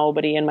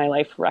nobody in my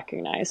life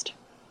recognized.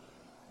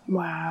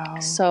 Wow.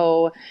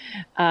 So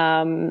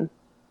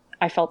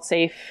I felt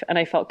safe and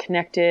I felt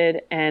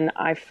connected, and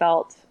I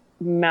felt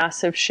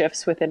massive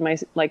shifts within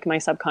my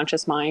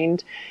subconscious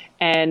mind.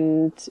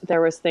 And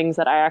there was things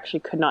that I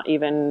actually could not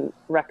even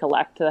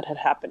recollect that had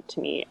happened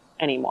to me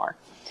anymore.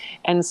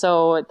 And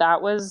so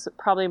that was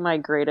probably my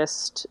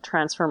greatest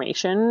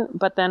transformation.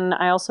 But then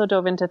I also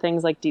dove into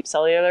things like deep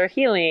cellular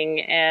healing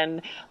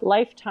and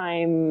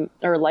lifeline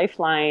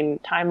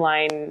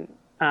timeline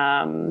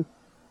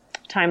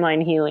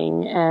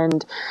healing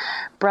and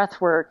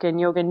breath work and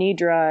yoga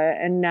nidra.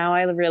 And now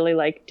I really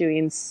like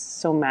doing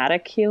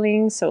somatic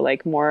healing. So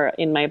like more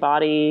in my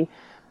body.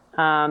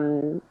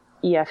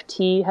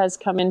 EFT has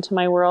come into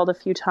my world a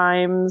few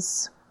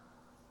times.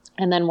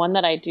 And then one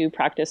that I do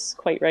practice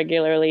quite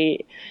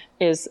regularly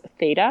is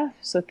theta.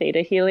 So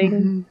theta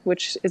healing,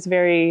 which is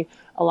very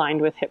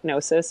aligned with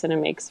hypnosis, and it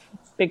makes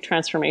big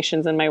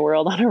transformations in my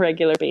world on a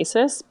regular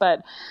basis.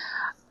 But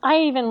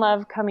I even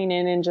love coming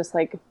in and just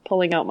like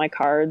pulling out my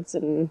cards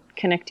and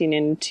connecting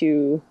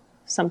into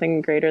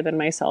something greater than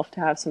myself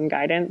to have some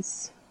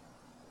guidance.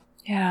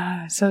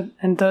 Yeah. So,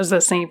 and those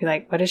listening be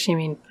like, what does she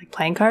mean? Like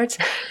playing cards?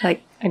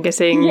 Like, I'm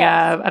guessing,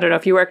 yes. I don't know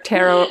if you work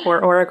tarot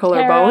or oracle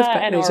or both,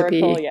 but those would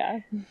be. Yeah.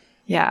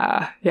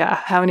 Yeah. Yeah.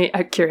 How many,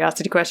 a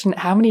curiosity question,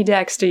 how many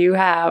decks do you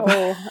have?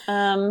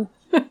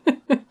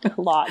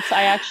 Lots.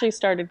 I actually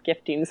started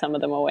gifting some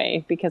of them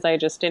away because I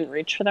just didn't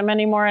reach for them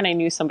anymore, and I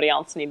knew somebody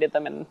else needed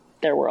them in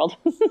their world.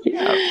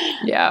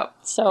 Yeah.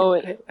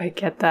 So I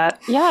get that.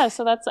 Yeah.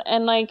 So that's,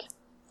 and like,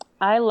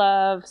 I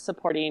love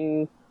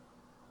supporting.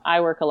 I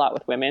work a lot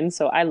with women,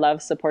 so I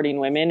love supporting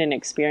women and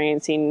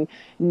experiencing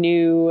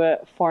new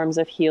forms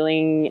of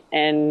healing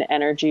and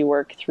energy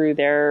work through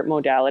their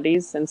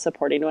modalities, and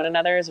supporting one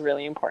another is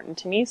really important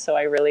to me. So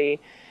I really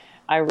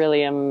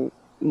am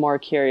more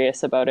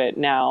curious about it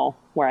now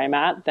where I'm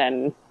at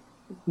than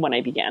when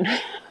I began.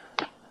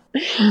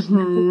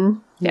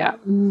 Yeah.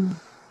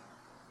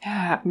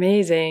 Yeah,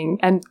 amazing.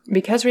 And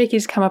because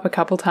Reiki's come up a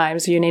couple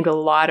times, you named a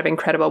lot of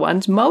incredible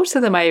ones. Most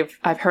of them I've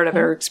heard of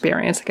or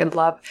experienced. Like I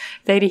love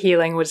Theta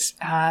healing was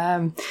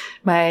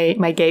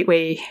my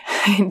gateway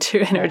into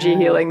energy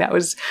healing. That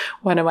was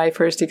one of my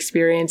first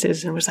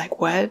experiences, and was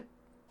like, what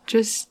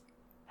just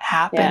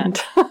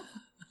happened?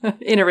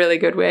 In a really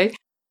good way.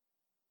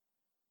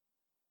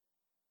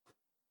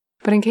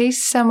 But in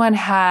case someone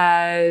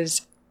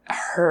has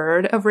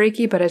heard of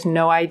Reiki but has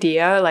no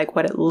idea like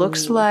what it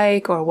looks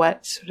like or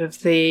what sort of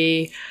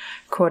the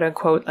quote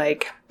unquote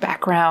like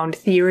background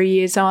theory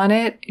is on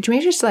it, do you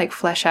maybe just like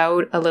flesh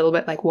out a little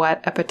bit like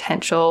what a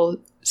potential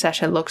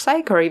session looks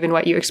like, or even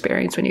what you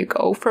experience when you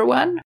go for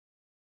one?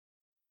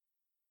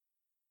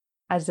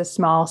 As a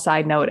small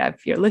side note,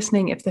 if you're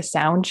listening, if the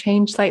sound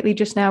changed slightly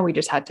just now, we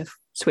just had to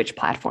switch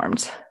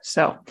platforms,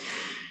 so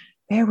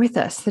bear with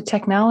us. The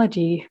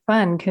technology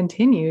fun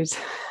continues.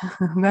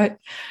 But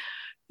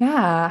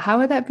yeah, how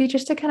would that be,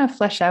 just to kind of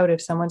flesh out if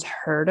someone's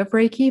heard of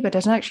Reiki but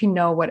doesn't actually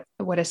know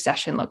what a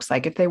session looks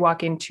like? If they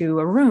walk into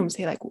a room,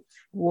 say like,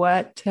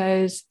 what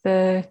is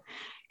the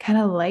kind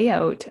of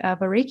layout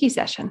of a Reiki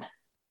session?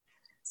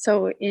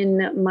 So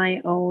in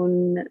my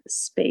own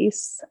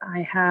space,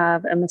 I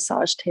have a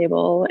massage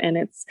table, and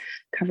it's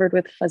covered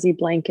with fuzzy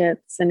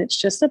blankets, and it's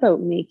just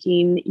about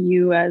making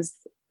you as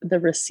the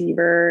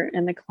receiver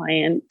and the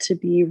client to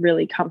be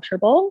really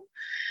comfortable.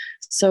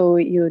 So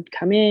you would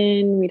come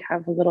in, we'd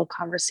have a little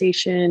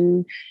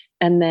conversation,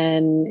 and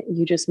then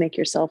you just make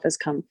yourself as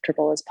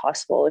comfortable as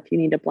possible. If you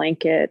need a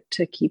blanket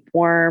to keep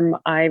warm,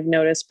 I've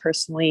noticed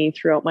personally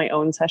throughout my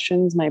own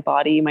sessions, my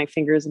body, my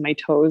fingers and my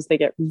toes, they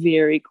get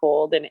very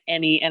cold in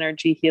any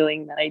energy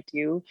healing that I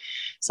do.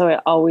 So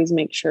I always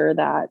make sure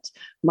that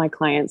my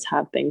clients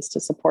have things to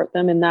support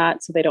them in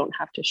that, so they don't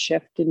have to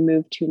shift and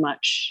move too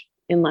much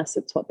unless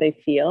it's what they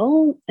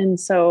feel. And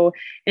so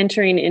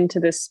entering into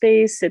this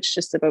space, it's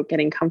just about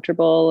getting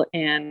comfortable.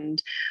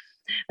 And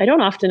I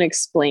don't often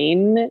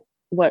explain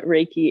what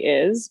Reiki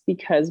is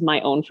because my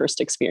own first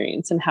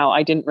experience and how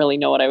I didn't really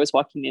know what I was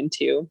walking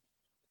into.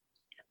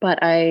 But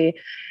I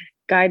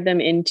guide them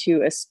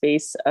into a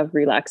space of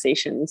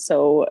relaxation.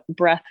 So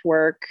breath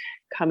work,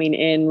 coming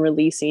in,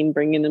 releasing,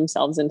 bringing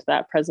themselves into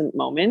that present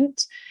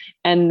moment,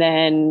 and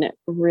then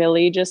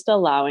really just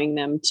allowing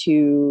them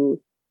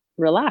to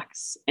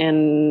relax.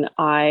 And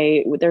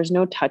there's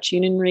no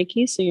touching in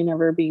Reiki, so you're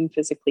never being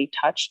physically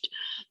touched.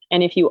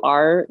 And if you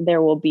are,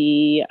 there will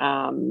be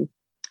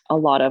a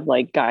lot of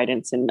like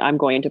guidance, and I'm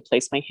going to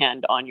place my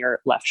hand on your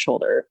left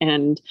shoulder.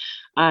 And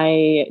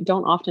I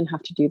don't often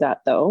have to do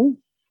that though.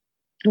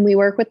 And we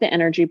work with the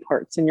energy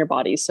ports in your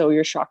body. So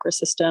your chakra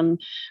system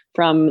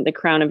from the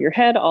crown of your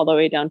head all the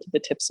way down to the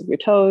tips of your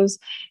toes.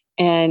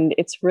 And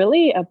it's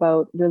really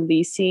about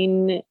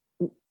releasing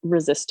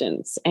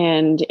resistance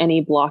and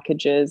any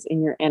blockages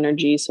in your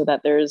energy so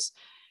that there's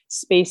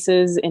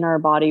spaces in our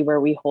body where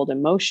we hold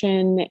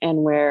emotion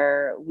and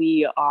where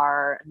we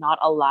are not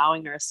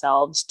allowing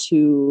ourselves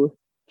to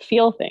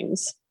feel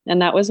things.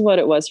 And that was what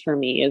it was for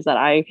me, is that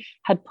I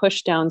had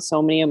pushed down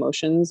so many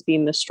emotions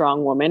being the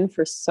strong woman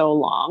for so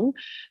long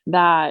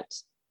that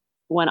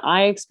when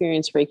I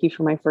experienced Reiki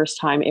for my first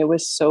time, it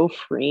was so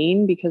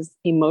freeing, because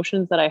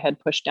emotions that I had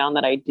pushed down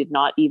that I did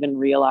not even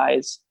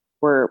realize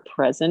were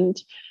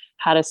present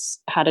had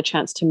a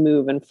chance to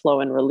move and flow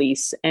and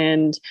release.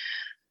 And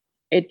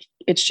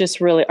it's just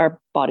really, our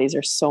bodies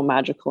are so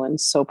magical and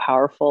so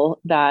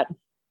powerful that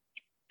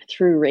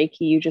through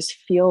Reiki, you just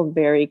feel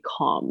very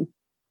calm.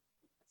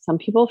 Some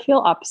people feel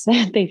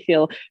upset, they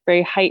feel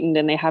very heightened,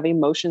 and they have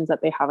emotions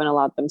that they haven't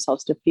allowed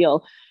themselves to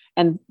feel.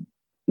 And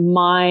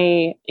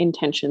my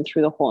intention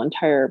through the whole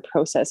entire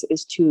process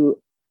is to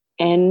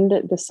end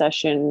the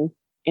session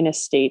in a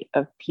state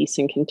of peace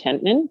and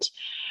contentment,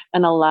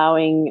 and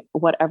allowing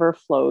whatever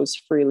flows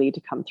freely to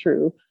come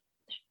through.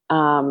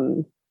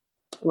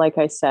 Like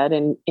I said,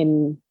 in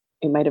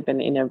it might have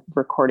been in a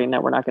recording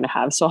that we're not going to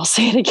have, so I'll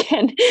say it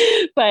again.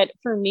 But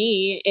for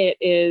me, it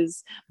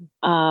is,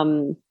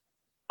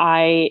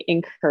 I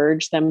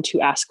encourage them to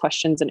ask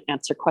questions and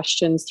answer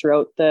questions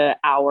throughout the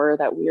hour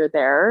that we are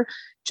there,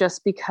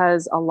 just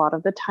because a lot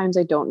of the times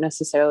I don't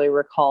necessarily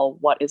recall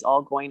what is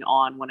all going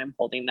on when I'm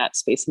holding that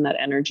space and that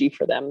energy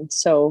for them.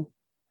 So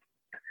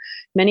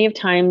many of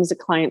times the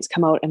clients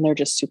come out and they're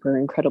just super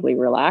incredibly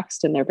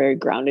relaxed and they're very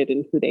grounded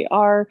in who they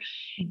are.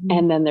 Mm-hmm.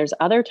 And then there's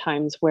other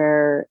times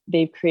where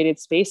they've created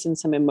space and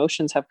some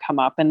emotions have come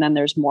up, and then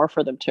there's more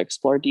for them to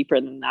explore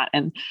deeper than that.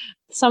 And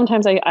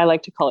sometimes I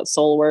like to call it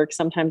soul work.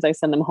 Sometimes I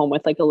send them home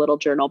with like a little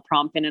journal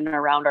prompt in and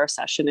around our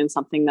session, and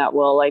something that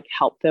will like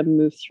help them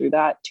move through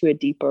that to a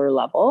deeper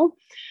level.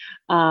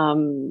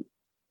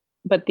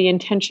 But the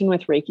intention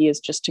with Reiki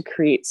is just to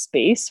create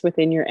space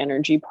within your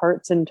energy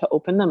parts and to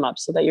open them up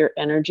so that your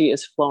energy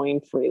is flowing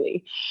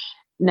freely.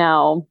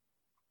 Now,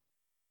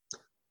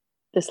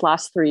 this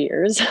last 3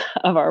 years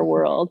of our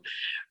world,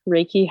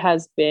 Reiki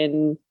has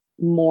been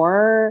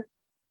more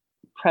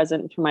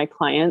present for my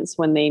clients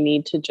when they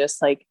need to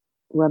just like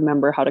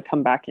remember how to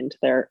come back into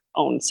their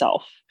own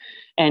self,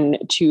 and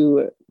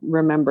to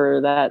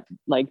remember that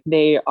like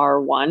they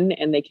are one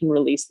and they can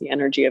release the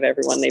energy of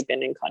everyone they've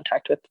been in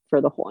contact with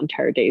for the whole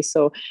entire day.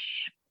 So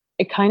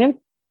it kind of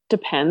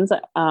depends.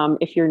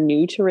 If you're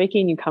new to Reiki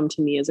and you come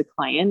to me as a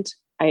client,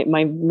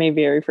 my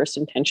very first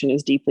intention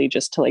is deeply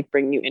just to like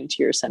bring you into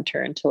your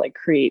center and to like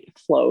create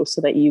flow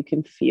so that you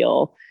can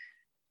feel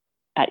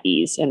at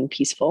ease and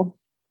peaceful.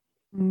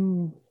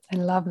 I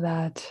love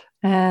that.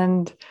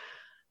 And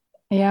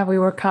yeah, we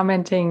were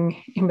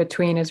commenting in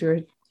between as we were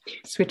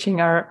switching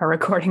our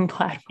recording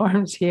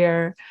platforms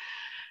here,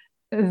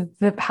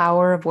 the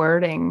power of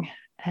wording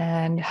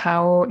and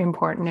how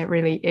important it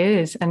really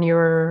is. And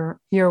your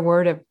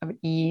word of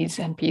ease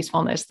and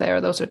peacefulness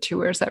there, those are two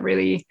words that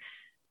really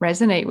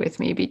resonate with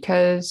me,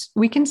 because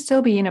we can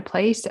still be in a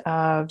place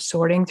of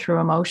sorting through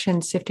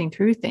emotions, sifting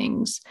through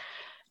things.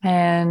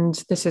 And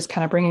this is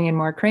kind of bringing in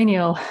more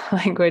cranial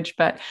language,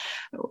 but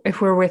if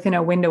we're within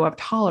a window of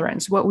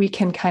tolerance, what we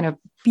can kind of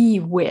be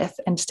with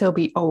and still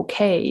be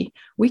okay,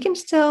 we can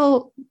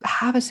still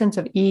have a sense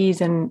of ease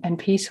and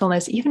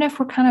peacefulness, even if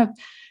we're kind of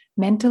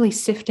mentally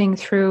sifting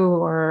through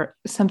or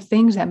some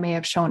things that may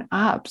have shown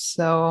up.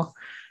 So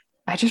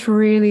I just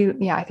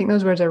really, I think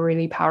those words are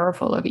really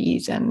powerful, of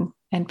ease and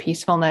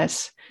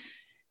peacefulness,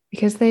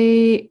 because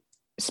they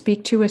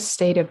speak to a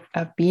state of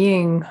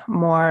being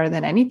more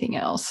than anything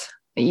else.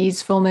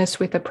 Easefulness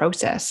with the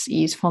process,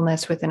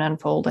 easefulness with an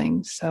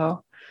unfolding.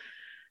 So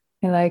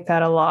I like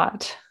that a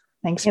lot.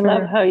 Thanks. I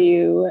love how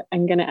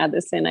I'm going to add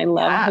this in. I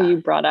love how you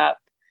brought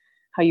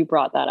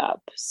that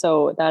up.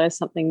 So that is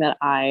something that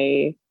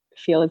I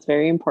feel it's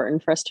very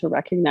important for us to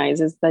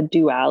recognize, is the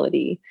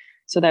duality,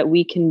 so that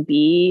we can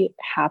be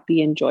happy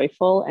and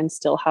joyful and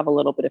still have a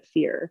little bit of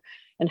fear,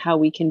 and how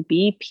we can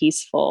be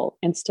peaceful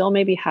and still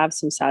maybe have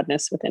some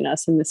sadness within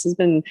us. And this has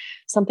been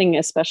something,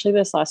 especially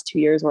this last 2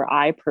 years, where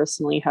I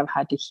personally have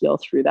had to heal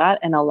through that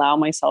and allow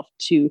myself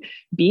to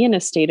be in a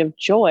state of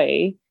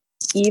joy,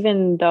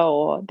 even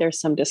though there's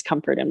some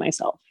discomfort in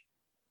myself.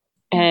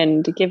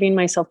 And giving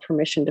myself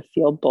permission to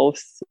feel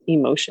both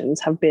emotions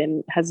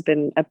has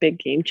been a big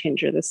game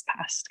changer this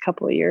past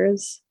couple of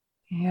years.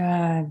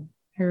 Yeah,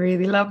 I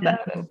really love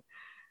that. And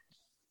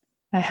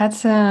I had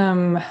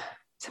some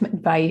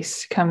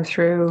advice come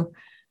through.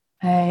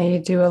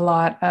 I do a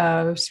lot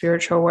of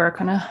spiritual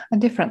work on a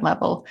different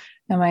level,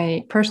 and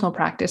my personal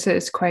practice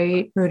is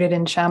quite rooted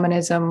in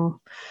shamanism.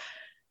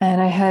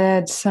 And I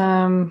had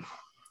some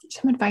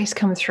advice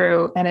come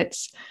through, and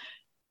it's,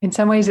 in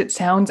some ways it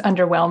sounds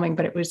underwhelming,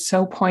 but it was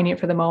so poignant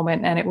for the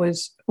moment. And it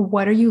was,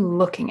 what are you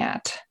looking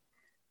at?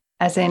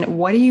 As in,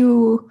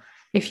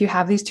 if you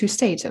have these two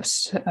states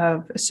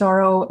of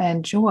sorrow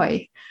and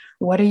joy,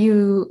 what are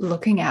you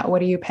looking at?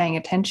 What are you paying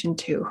attention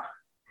to?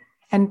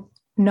 And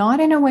not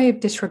in a way of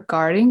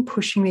disregarding,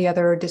 pushing the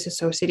other, or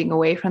disassociating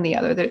away from the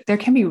other. There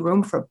can be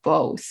room for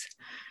both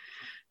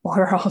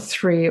or all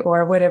three,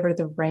 or whatever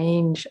the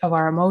range of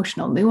our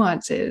emotional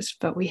nuance is.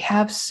 But we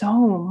have so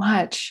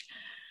much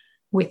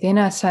within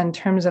us in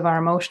terms of our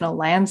emotional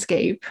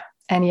landscape.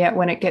 And yet,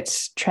 when it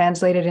gets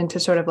translated into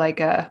sort of like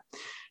a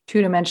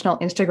two-dimensional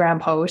Instagram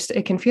post,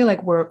 it can feel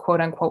like we're quote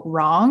unquote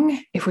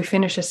wrong if we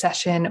finish a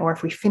session, or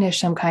if we finish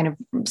some kind of,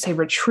 say,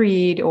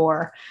 retreat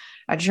or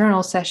a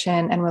journal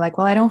session, and we're like,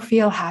 well, I don't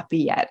feel happy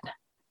yet,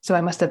 so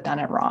I must have done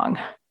it wrong.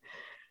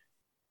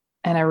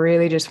 And I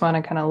really just want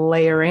to kind of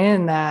layer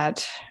in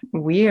that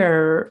we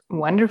are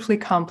wonderfully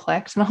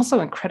complex and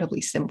also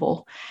incredibly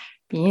simple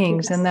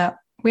beings, Yes. and that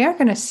we are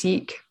going to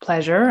seek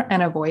pleasure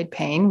and avoid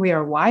pain. We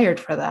are wired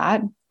for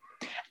that.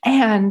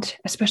 And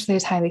especially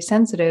as highly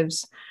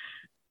sensitives,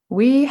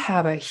 we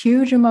have a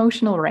huge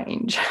emotional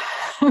range.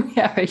 We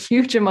have a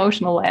huge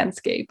emotional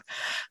landscape.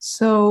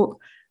 So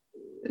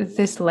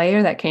this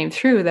layer that came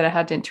through that I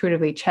had to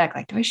intuitively check,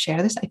 like, do I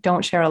share this? I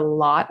don't share a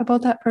lot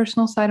about that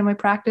personal side of my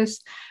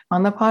practice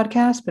on the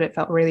podcast, but it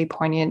felt really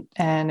poignant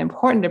and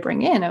important to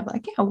bring in. Of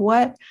like, yeah,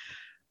 what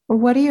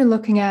are you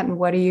looking at, and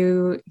what are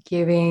you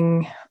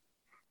giving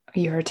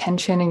your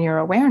attention and your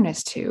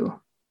awareness to?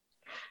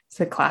 It's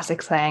the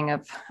classic saying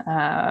of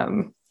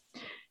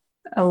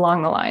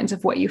along the lines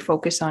of what you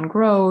focus on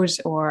grows,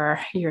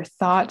 or your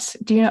thoughts.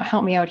 Do you know,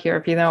 help me out here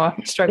if you know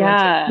I'm struggling.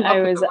 Yeah,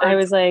 I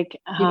was like,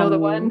 you know the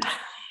one?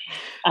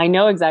 I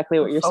know exactly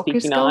what you're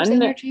Focus speaking goes, on.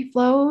 energy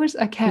flows.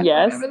 I can't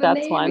Yes, remember the that's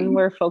name. one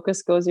where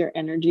focus goes, your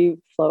energy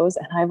flows.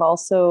 And I've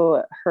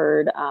also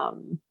heard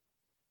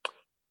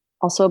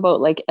also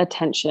about like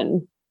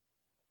attention,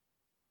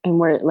 and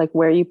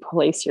where you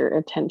place your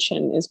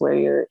attention is where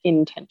your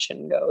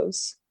intention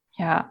goes.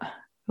 Yeah,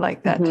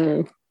 like that.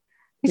 Mm-hmm.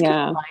 These good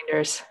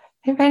reminders.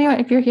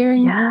 If you're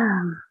hearing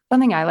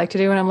something I like to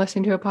do when I'm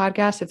listening to a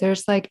podcast, if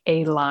there's like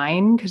a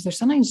line, because there's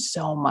sometimes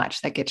so much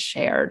that gets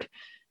shared,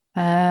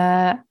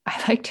 I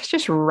like to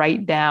just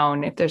write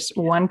down if there's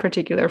one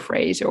particular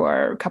phrase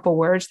or a couple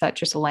words that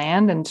just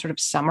land and sort of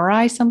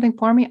summarize something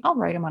for me. I'll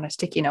write them on a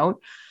sticky note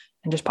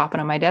and just pop it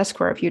on my desk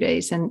for a few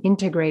days and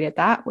integrate it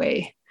that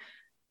way,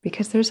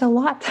 because there's a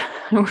lot.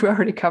 We've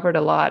already covered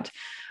a lot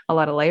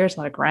of layers,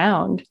 a lot of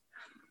ground.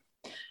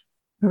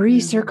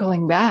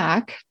 Recircling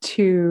back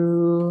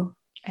to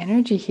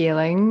energy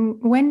healing,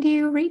 when do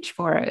you reach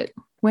for it?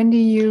 When do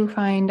you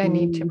find I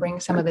need to bring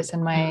some of this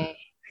in my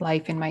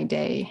life, in my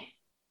day?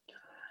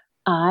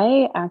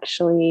 I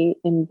actually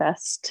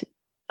invest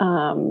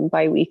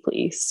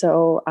bi-weekly.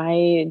 So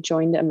I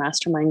joined a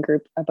mastermind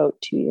group about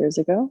 2 years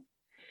ago,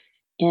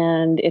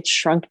 and it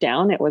shrunk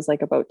down. It was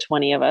like about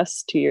 20 of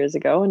us 2 years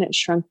ago, and it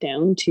shrunk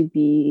down to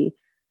be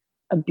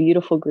a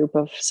beautiful group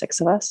of 6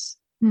 of us.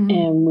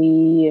 And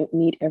we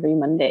meet every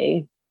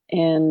Monday,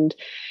 and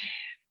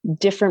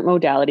different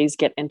modalities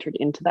get entered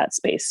into that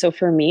space. So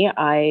for me,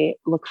 I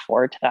look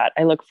forward to that.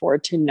 I look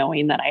forward to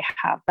knowing that I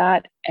have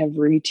that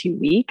every 2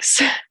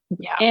 weeks.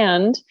 Yeah.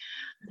 And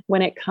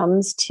when it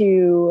comes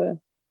to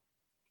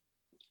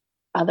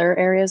other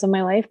areas of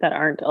my life that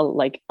aren't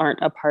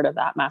a part of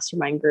that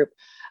mastermind group,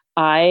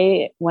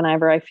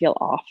 whenever I feel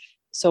off,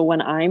 so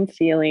when I'm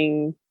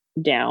feeling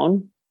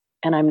down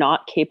and I'm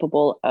not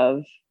capable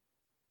of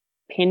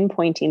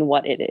pinpointing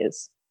what it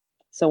is.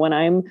 So when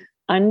I'm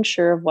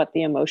unsure of what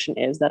the emotion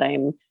is that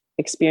I'm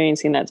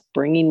experiencing that's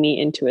bringing me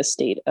into a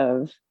state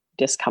of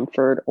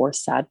discomfort or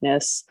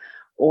sadness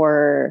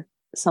or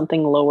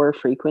something lower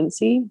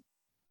frequency,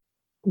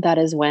 that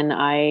is when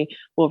I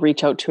will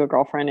reach out to a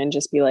girlfriend and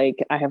just be like,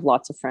 I have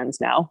lots of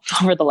friends now.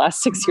 Over the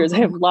last 6 years, I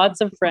have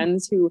lots of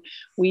friends who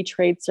we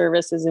trade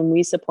services and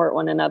we support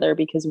one another,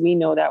 because we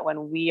know that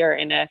when we are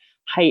in a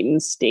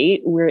heightened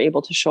state, we're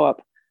able to show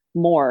up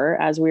more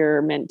as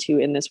we're meant to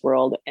in this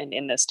world and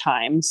in this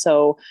time.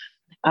 So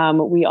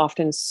we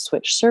often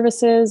switch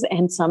services,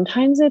 and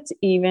sometimes it's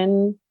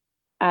even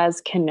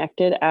as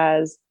connected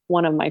as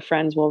one of my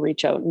friends will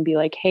reach out and be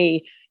like,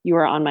 hey, you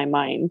are on my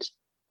mind.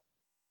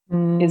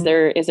 Is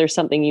there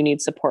something you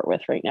need support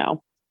with right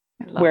now?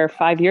 Where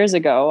 5 years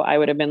ago, I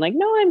would have been like,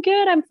 no, I'm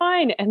good, I'm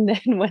fine. And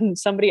then when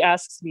somebody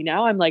asks me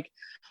now, I'm like,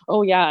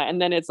 oh yeah. And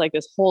then it's like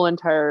this whole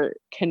entire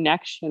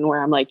connection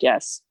where I'm like,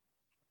 yes.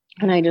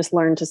 And I just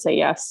learned to say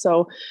yes.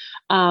 So,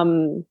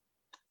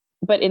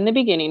 but in the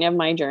beginning of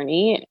my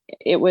journey,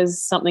 it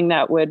was something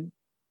that would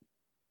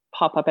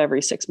pop up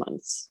every 6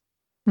 months.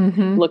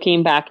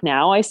 Looking back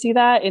now, I see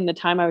that. In the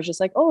time I was just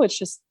like, oh, it's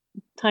just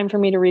time for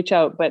me to reach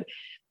out. But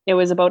it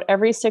was about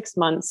every 6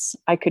 months,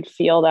 I could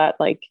feel that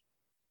like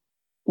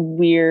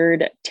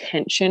weird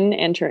tension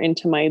enter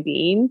into my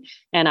being.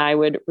 And I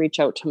would reach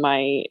out to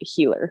my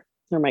healer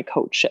or my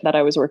coach that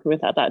I was working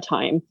with at that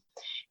time.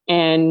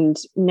 And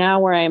now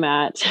where I'm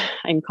at,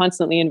 I'm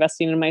constantly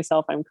investing in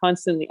myself. I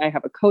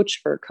have a coach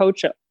for a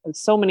coach of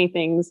so many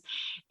things.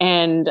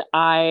 And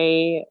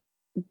I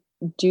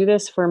do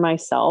this for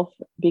myself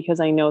because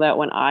I know that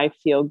when I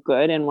feel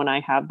good and when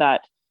I have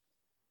that,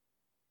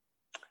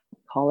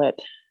 call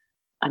it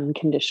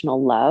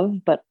unconditional love,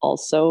 but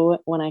also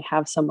when I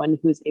have someone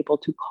who's able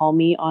to call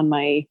me on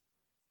my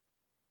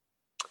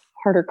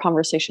harder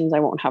conversations I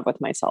won't have with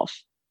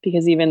myself.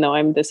 Because even though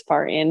I'm this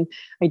far in,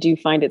 I do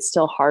find it's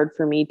still hard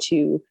for me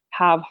to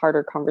have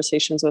harder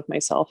conversations with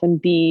myself and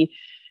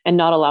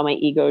not allow my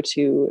ego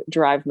to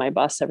drive my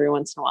bus every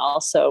once in a while.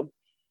 So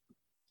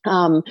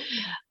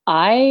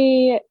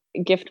I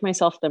gift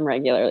myself them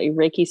regularly,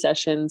 Reiki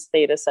sessions,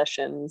 theta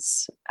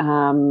sessions.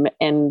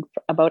 And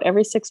about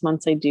every 6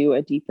 months, I do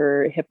a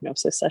deeper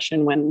hypnosis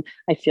session when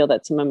I feel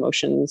that some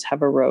emotions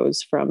have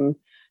arose from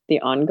the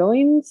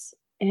ongoings.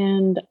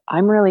 And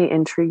I'm really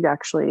intrigued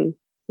actually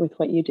with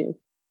what you do.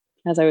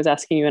 As I was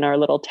asking you in our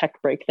little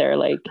tech break there,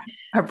 like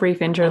a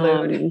brief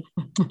interlude.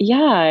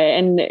 Yeah.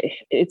 And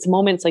it's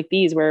moments like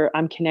these where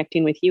I'm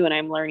connecting with you and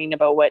I'm learning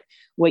about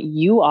what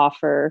you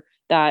offer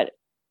that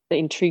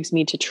intrigues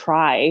me to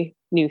try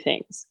new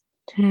things.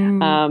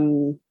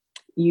 You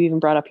even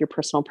brought up your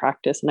personal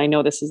practice. And I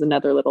know this is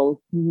another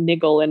little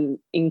niggle and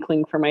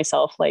inkling for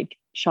myself, like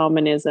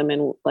shamanism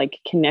and like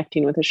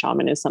connecting with a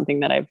shaman is something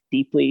that I've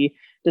deeply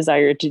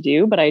desired to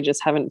do, but I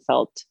just haven't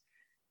felt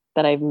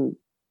that I've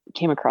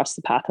came across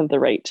the path of the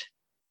right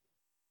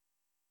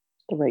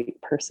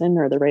person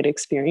or the right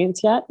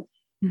experience yet.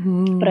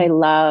 But I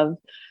love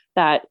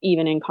that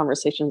even in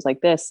conversations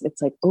like this,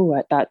 it's like,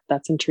 oh,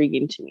 that's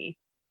intriguing to me.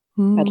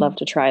 I'd love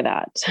to try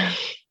that.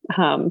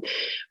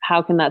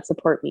 How can that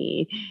support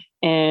me?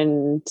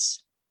 And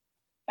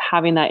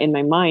having that in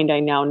my mind, I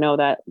now know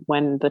that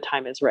when the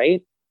time is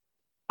right,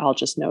 I'll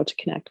just know to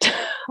connect.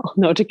 I'll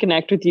know to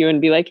connect with you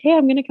and be like, hey,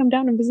 I'm going to come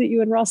down and visit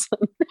you in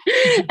Roslyn.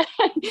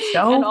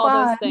 And all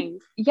those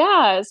things.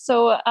 Yeah.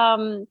 So,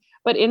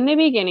 but in the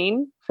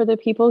beginning, for the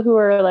people who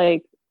are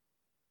like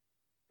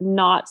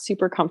not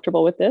super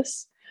comfortable with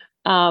this,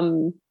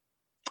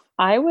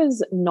 I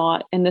was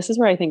not, and this is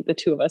where I think the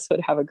two of us would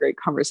have a great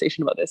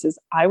conversation about this, is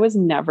I was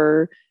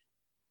never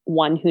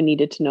one who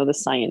needed to know the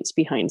science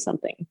behind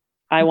something.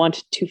 I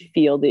wanted to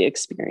feel the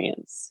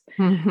experience.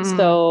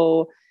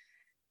 So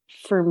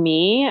for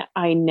me,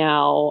 I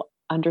now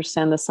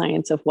understand the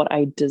science of what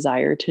I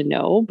desire to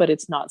know, but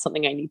it's not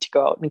something I need to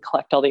go out and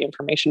collect all the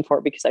information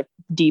for because I've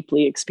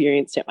deeply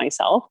experienced it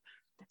myself.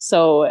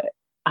 So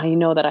I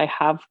know that I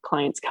have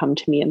clients come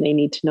to me and they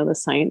need to know the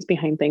science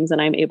behind things,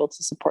 and I'm able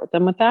to support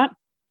them with that.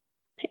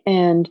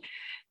 And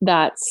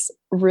that's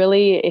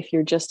really, if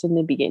you're just in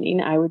the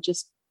beginning, I would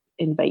just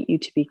invite you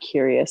to be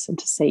curious and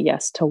to say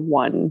yes to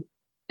one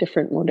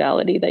different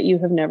modality that you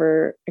have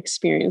never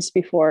experienced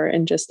before,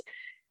 and just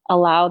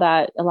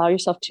allow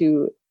yourself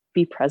to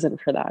be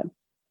present for that.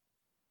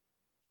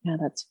 Yeah,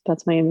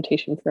 that's my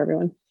invitation for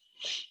everyone.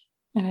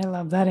 And I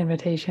love that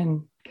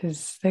invitation,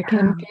 because they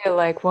can feel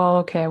like, well,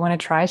 okay, I want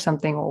to try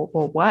something.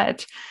 Well,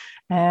 what?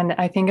 And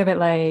I think of it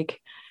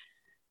like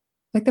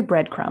the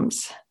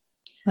breadcrumbs.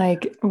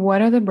 Like,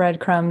 what are the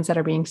breadcrumbs that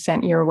are being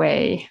sent your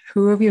way?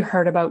 Who have you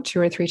heard about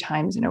 2 or 3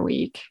 times in a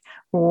week?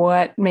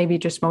 What maybe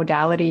just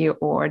modality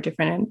or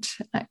different,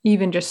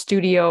 even just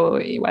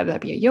studio, whether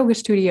that be a yoga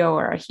studio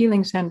or a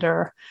healing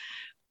center,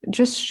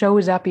 just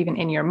shows up even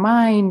in your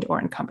mind or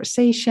in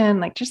conversation.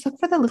 Like, just look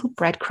for the little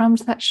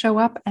breadcrumbs that show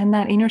up, and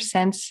that inner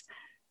sense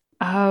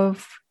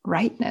of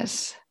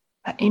rightness,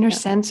 that inner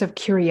sense of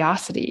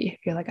curiosity.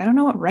 You're like, I don't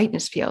know what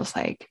rightness feels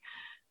like.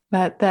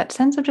 But that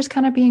sense of just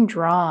kind of being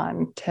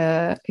drawn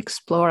to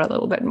explore a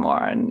little bit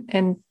more,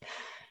 and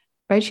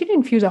right, she'd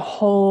infuse a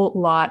whole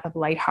lot of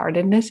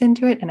lightheartedness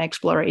into it and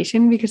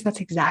exploration, because that's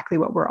exactly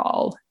what we're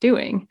all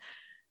doing.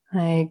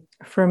 Like,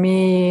 for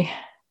me,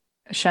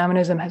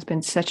 shamanism has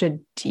been such a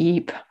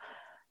deep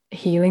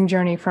healing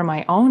journey for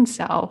my own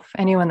self.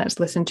 Anyone that's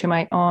listened to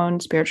my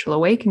own spiritual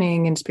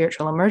awakening and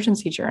spiritual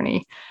emergency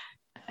journey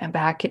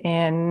back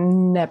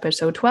in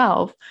episode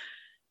 12,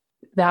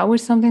 that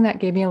was something that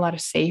gave me a lot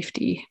of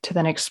safety to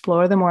then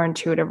explore the more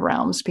intuitive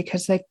realms,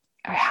 because I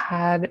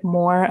had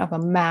more of a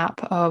map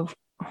of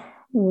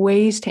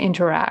ways to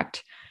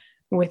interact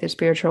with the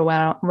spiritual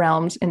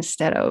realms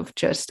instead of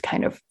just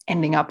kind of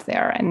ending up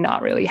there and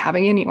not really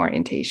having any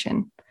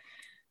orientation.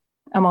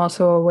 I'm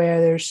also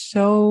aware there's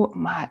so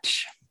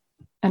much,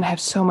 and I have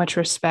so much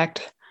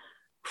respect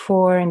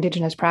for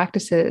Indigenous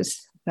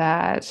practices,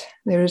 that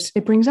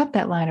it brings up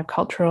that line of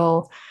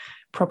cultural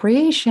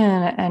appropriation,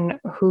 and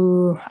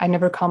who I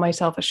never call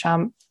myself a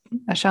shaman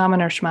or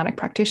shamanic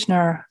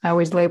practitioner. I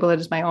always label it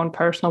as my own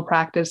personal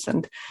practice,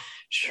 and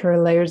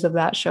sure, layers of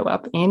that show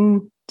up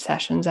in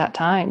sessions at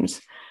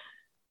times.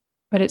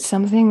 But it's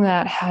something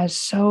that has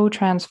so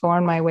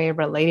transformed my way of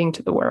relating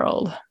to the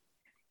world.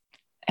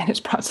 And it's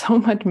brought so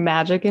much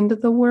magic into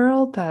the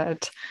world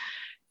that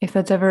if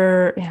that's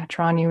ever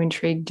drawn you,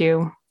 intrigued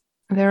you,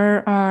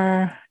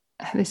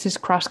 this is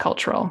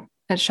cross-cultural.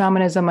 And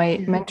shamanism,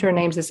 my mentor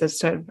names this as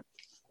sort of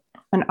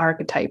an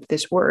archetype,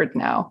 this word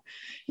now,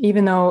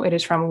 even though it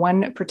is from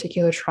one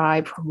particular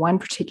tribe, from one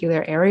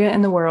particular area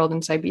in the world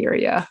in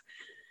Siberia,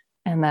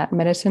 and that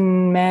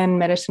medicine men,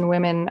 medicine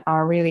women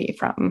are really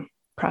from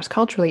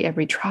cross-culturally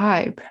every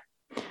tribe.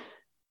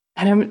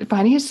 And I'm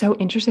finding it so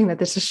interesting that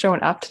this is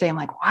showing up today. I'm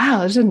like,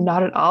 wow, this is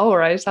not at all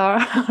where I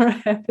saw our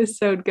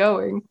episode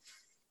going.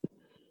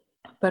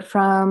 But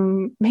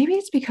maybe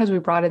it's because we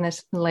brought in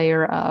this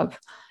layer of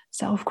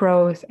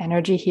self-growth,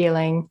 energy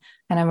healing,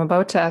 and I'm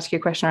about to ask you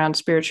a question around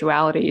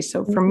spirituality.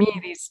 So for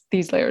me,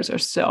 these layers are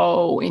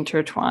so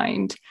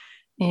intertwined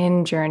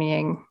in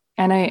journeying.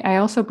 And I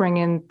also bring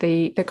in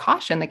the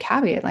caution, the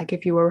caveat, like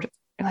if you were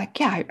like,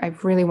 yeah,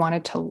 I've really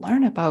wanted to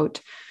learn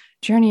about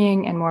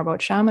journeying and more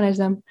about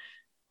shamanism,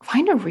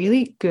 find a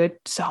really good,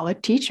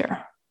 solid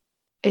teacher.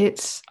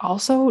 It's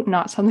also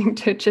not something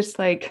to just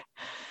like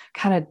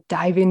kind of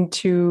dive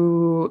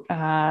into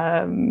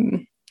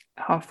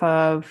off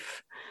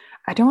of.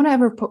 I don't want to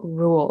ever put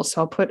rules,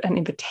 so I'll put an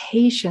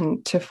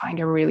invitation to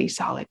find a really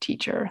solid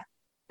teacher.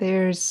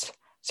 There's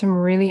some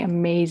really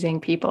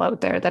amazing people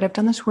out there that have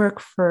done this work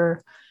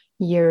for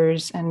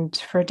years and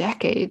for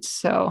decades.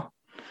 So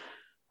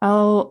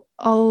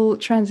I'll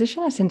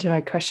transition us into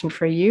my question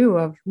for you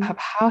of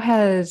how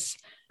has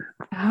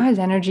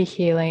energy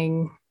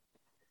healing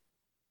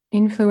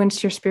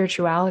influenced your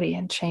spirituality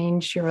and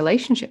changed your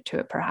relationship to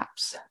it,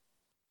 perhaps?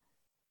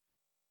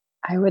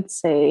 I would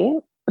say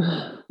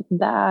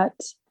that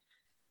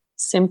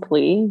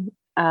simply,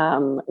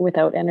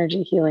 without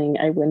energy healing,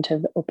 I wouldn't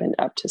have opened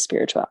up to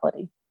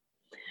spirituality.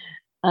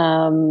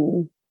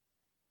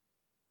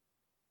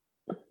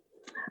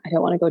 I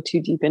don't want to go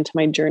too deep into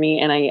my journey,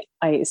 and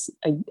I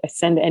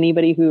send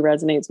anybody who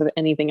resonates with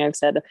anything I've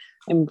said.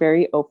 I'm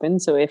very open.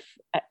 So if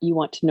you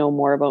want to know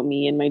more about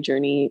me and my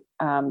journey,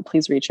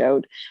 please reach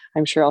out.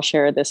 I'm sure I'll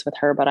share this with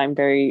her, but I'm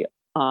very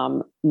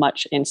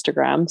much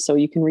Instagram. So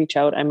you can reach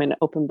out. I'm an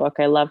open book.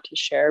 I love to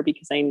share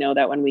because I know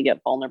that when we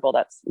get vulnerable,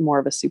 that's more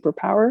of a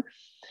superpower.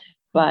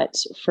 But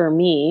for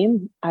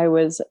me, I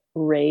was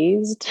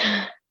raised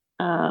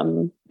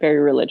very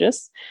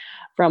religious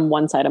from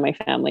one side of my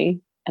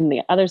family, and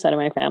the other side of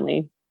my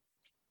family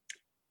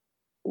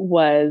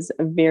was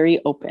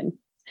very open.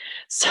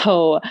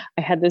 So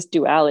I had this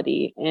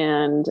duality.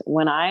 And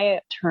when I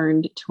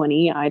turned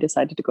 20, I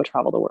decided to go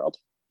travel the world.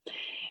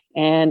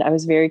 And I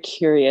was very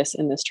curious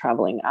in this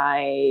traveling.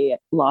 I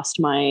lost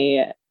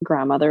my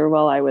grandmother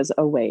while I was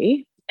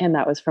away, and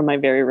that was from my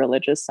very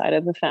religious side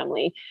of the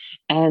family.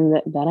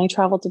 And then I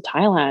traveled to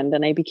Thailand,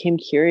 and I became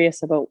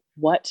curious about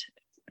what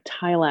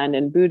Thailand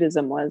and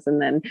Buddhism was.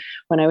 And then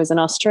when I was in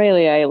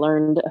Australia, I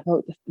learned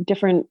about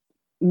different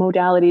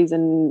modalities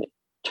and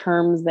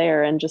terms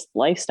there, and just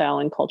lifestyle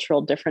and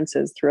cultural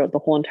differences throughout the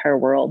whole entire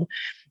world.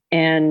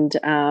 And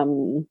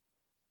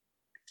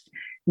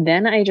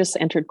then I just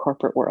entered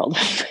corporate world.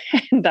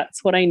 And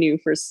that's what I knew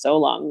for so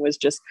long, was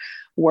just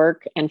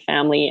work and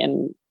family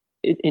and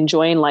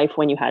enjoying life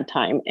when you had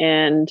time.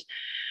 And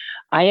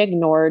I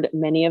ignored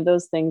many of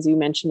those things you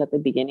mentioned at the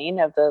beginning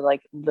of the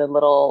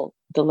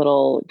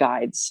little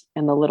guides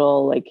and the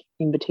little like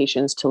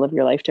invitations to live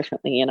your life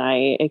differently. And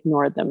I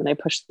ignored them and I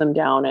pushed them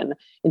down and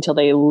until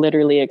they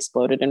literally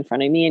exploded in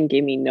front of me and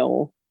gave me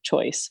no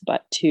choice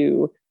but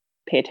to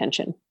pay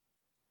attention.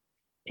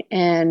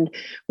 And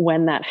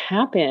when that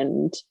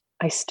happened,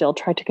 I still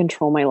tried to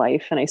control my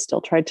life and I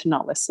still tried to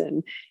not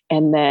listen.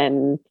 And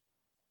then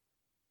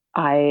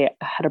I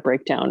had a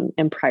breakdown.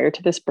 And prior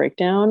to this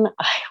breakdown,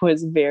 I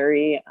was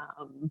very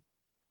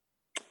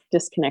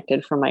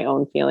disconnected from my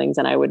own feelings.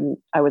 And I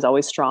was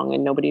always strong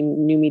and nobody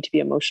knew me to be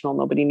emotional.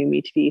 Nobody knew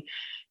me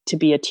to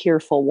be a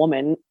tearful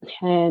woman.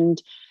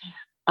 And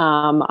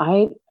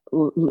I,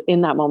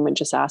 in that moment,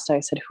 just asked, I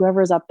said,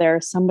 whoever's up there,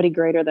 somebody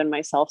greater than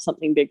myself,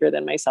 something bigger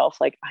than myself,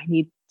 like I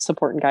need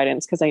support and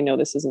guidance because I know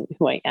this isn't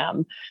who I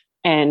am.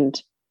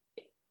 And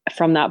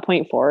from that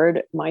point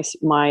forward,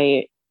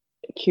 my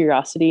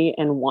curiosity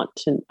and want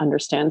to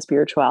understand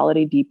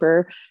spirituality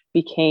deeper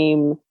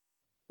became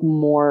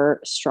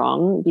more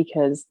strong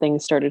because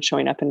things started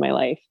showing up in my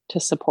life to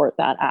support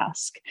that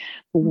ask.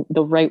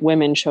 The right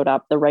women showed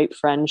up, the right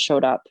friends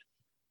showed up.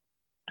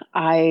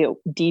 I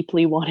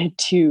deeply wanted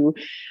to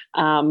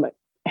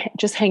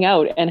just hang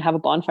out and have a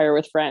bonfire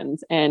with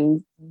friends.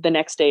 And the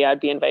next day I'd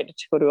be invited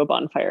to go to a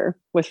bonfire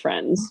with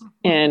friends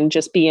and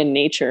just be in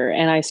nature.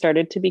 And I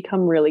started to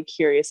become really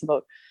curious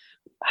about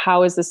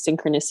how is this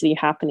synchronicity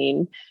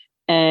happening?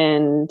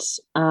 And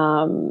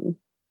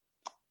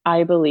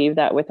I believe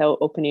that without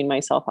opening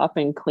myself up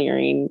and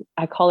clearing,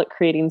 I call it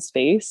creating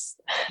space.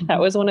 That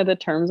was one of the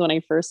terms when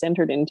I first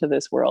entered into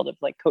this world of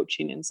like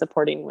coaching and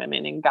supporting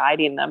women and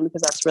guiding them,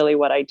 because that's really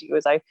what I do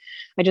is I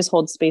just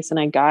hold space and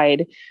I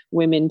guide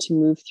women to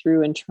move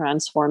through and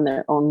transform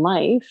their own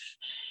life.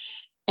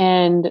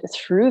 And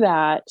through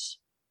that,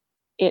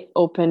 it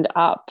opened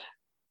up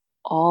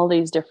all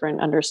these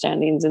different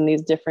understandings and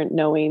these different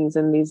knowings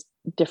and these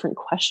different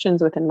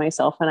questions within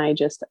myself. And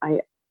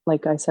I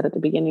like I said at the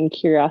beginning,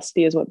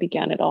 curiosity is what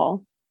began it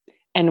all.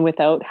 And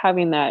without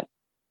having that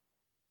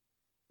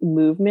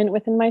movement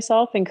within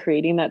myself and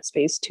creating that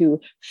space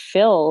to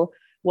fill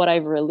what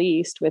I've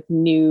released with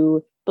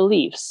new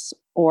beliefs,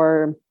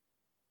 or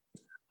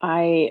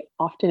I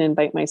often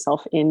invite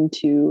myself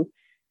into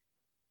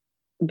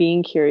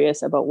being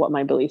curious about what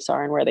my beliefs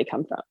are and where they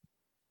come from.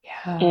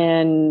 Yeah.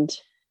 And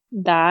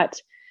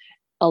that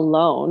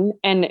alone,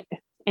 and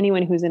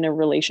anyone who's in a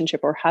relationship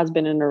or has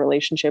been in a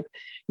relationship,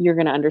 you're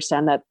going to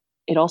understand that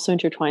it also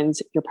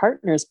intertwines your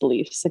partner's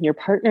beliefs and your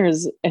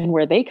partner's and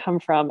where they come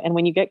from. And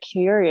when you get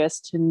curious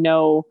to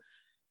know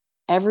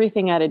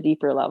everything at a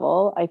deeper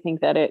level, I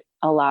think that it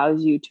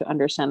allows you to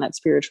understand that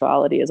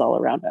spirituality is all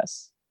around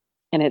us.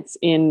 And it's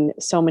in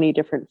so many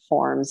different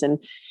forms, and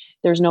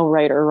there's no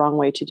right or wrong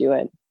way to do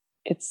it.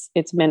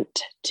 It's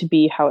meant to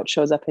be how it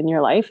shows up in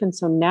your life. And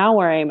so now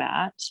where I'm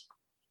at,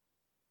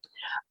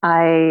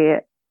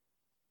 I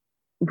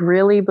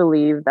really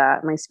believe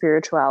that my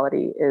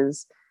spirituality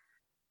is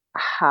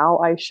how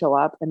I show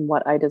up and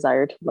what I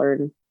desire to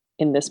learn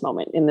in this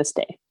moment, in this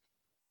day.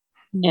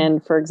 Mm-hmm.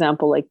 And for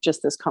example, like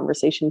just this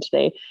conversation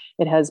today,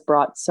 it has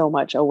brought so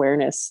much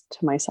awareness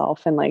to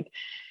myself, and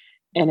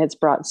it's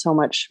brought so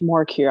much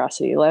more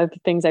curiosity, a lot of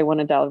things I want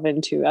to delve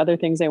into, other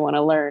things I want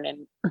to learn.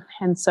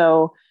 And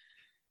so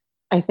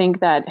I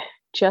think that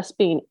just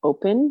being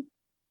open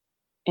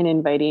and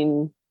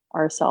inviting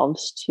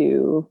ourselves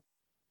to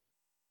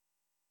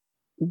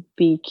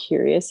be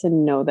curious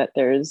and know that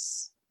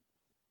there's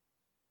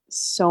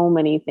so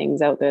many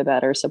things out there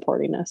that are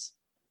supporting us.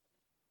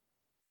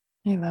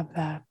 I love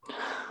that.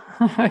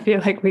 I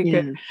feel like we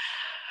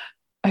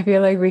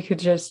could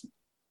just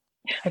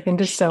dive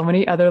into so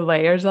many other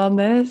layers on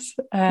this.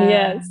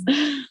 Yes.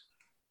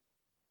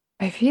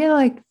 I feel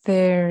like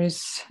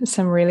there's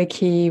some really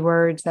key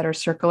words that are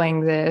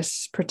circling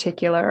this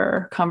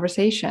particular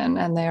conversation,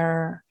 and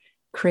they're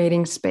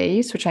creating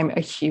space, which I'm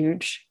a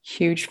huge,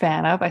 huge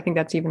fan of. I think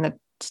that's even the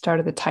start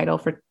of the title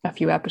for a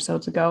few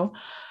episodes ago.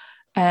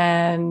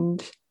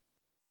 And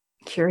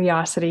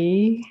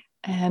curiosity.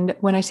 And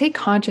when I say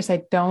conscious,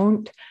 that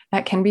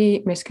can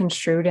be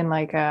misconstrued in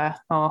like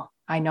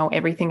I know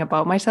everything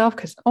about myself,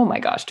 because, oh my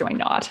gosh, do I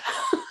not?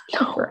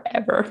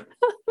 Forever.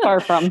 Far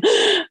from.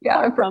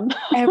 Yeah, far from.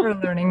 Ever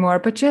learning more,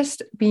 but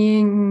just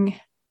being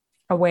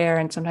aware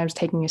and sometimes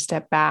taking a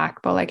step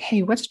back, but like,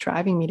 hey, what's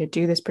driving me to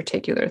do this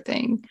particular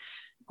thing?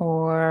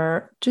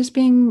 Or just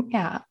being,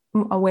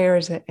 aware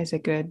is a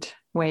good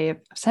way of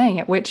saying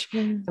it, which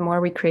the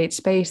more we create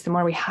space, the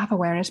more we have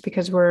awareness,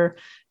 because we're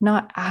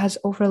not as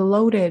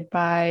overloaded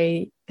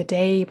by the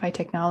day, by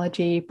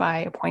technology, by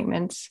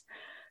appointments.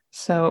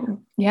 So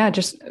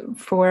just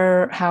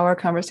for how our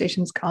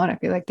conversation's gone, I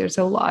feel like there's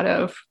a lot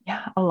of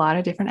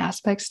different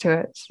aspects to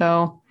it.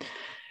 So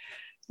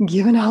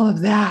given all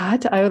of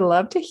that, I would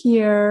love to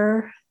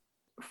hear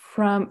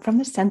from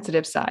the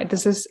sensitive side.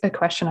 This is a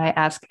question I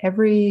ask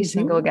every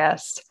single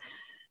guest.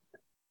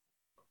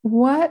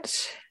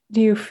 What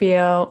do you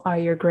feel are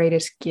your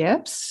greatest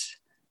gifts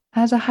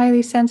as a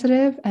highly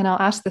sensitive? And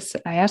I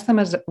ask them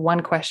as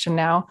one question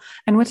now.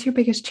 And what's your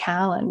biggest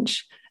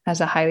challenge as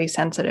a highly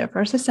sensitive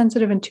or as a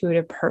sensitive,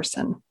 intuitive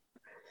person?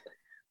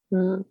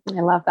 I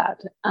love that.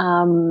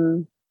 I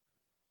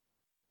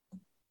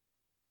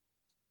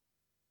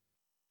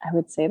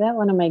would say that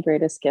one of my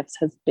greatest gifts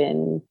has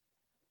been,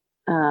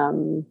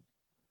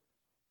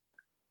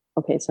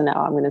 okay, so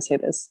now I'm going to say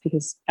this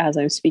because as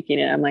I'm speaking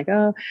it, I'm like,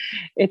 oh,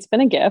 it's been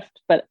a gift,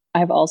 but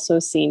I've also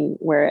seen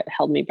where it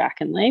held me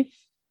back in life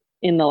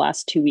in the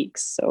last 2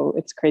 weeks. So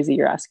it's crazy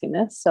you're asking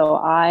this. So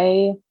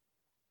I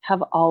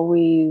have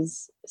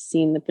always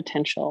seen the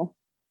potential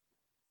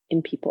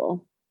in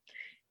people.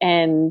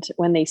 And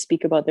when they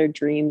speak about their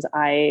dreams,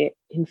 I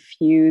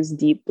infuse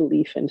deep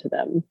belief into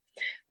them.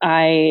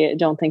 I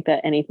don't think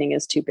that anything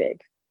is too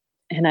big.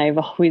 And I've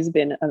always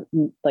been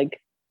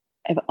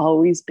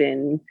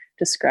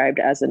described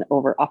as an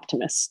over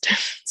optimist.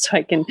 So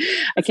I can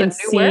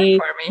see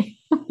for me.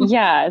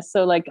 Yeah.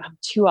 So like I'm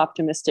too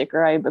optimistic,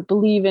 or I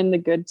believe in the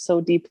good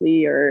so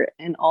deeply,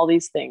 and all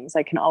these things.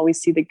 I can always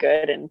see the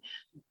good, and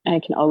I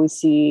can always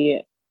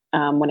see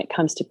when it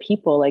comes to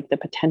people, like the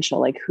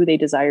potential, like who they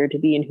desire to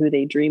be and who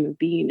they dream of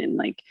being. And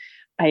like,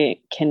 I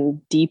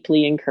can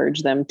deeply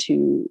encourage them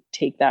to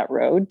take that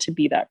road, to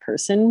be that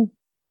person.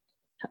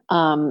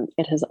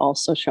 It has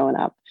also shown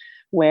up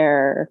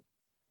where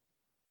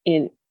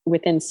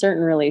within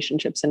certain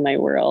relationships in my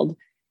world,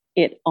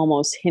 it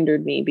almost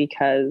hindered me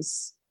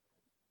because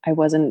I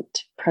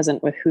wasn't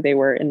present with who they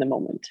were in the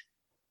moment.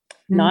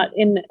 Not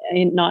in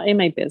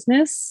my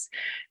business,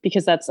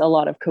 because that's a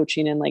lot of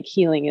coaching and like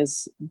healing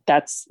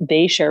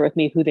they share with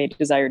me who they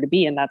desire to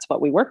be. And that's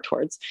what we work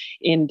towards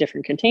in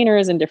different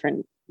containers and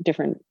different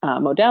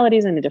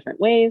modalities and in different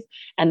ways.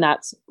 And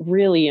that's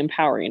really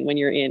empowering when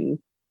you're in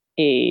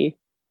a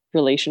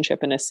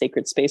relationship in a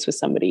sacred space with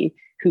somebody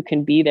who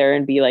can be there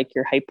and be like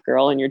your hype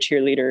girl and your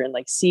cheerleader and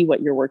like see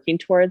what you're working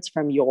towards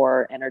from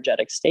your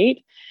energetic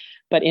state.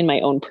 But in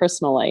my own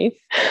personal life,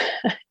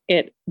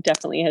 it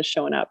definitely has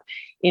shown up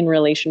in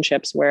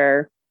relationships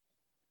where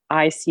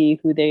I see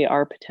who they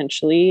are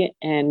potentially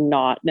and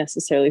not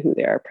necessarily who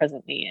they are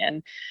presently.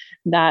 And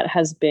that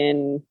has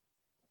been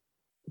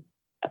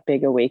a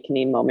big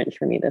awakening moment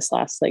for me this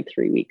last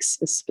 3 weeks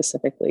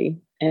specifically.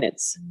 And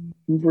it's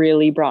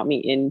really brought me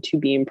into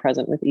being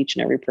present with each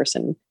and every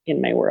person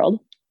in my world.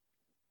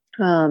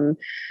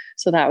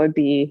 So that would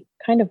be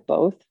kind of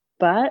both.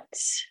 But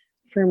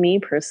for me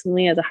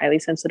personally, as a highly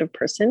sensitive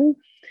person,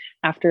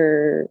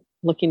 after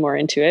looking more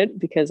into it,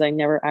 because I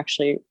never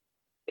actually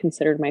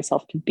considered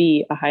myself to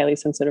be a highly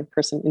sensitive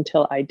person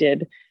until I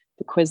did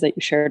the quiz that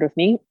you shared with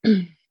me.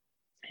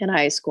 And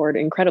I scored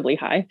incredibly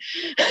high.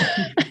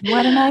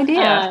 What an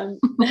idea.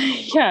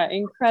 Yeah,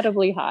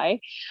 incredibly high.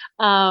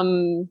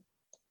 And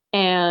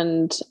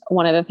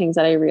one of the things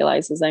that I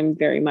realized is I'm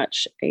very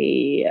much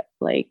a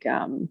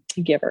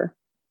giver.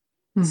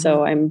 Mm-hmm.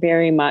 So I'm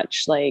very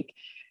much like,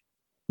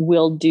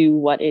 will do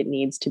what it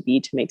needs to be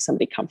to make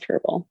somebody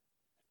comfortable,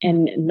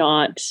 and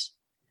not,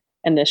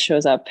 and this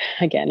shows up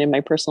again in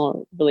my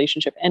personal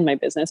relationship and my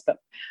business, but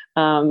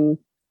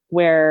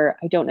where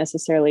I don't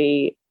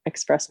necessarily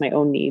express my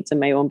own needs and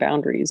my own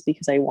boundaries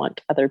because I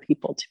want other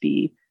people to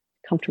be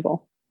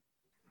comfortable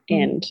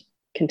and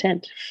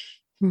content.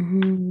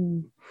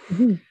 Mm-hmm.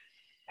 Mm-hmm.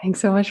 Thanks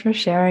so much for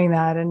sharing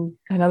that. And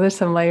I know there's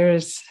some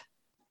layers.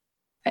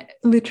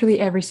 Literally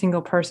every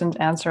single person's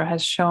answer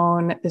has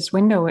shown this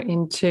window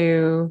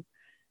into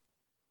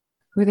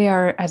who they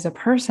are as a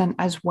person,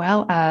 as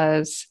well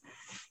as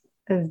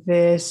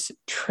this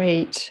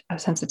trait of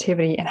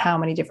sensitivity and how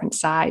many different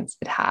sides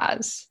it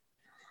has.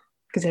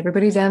 Because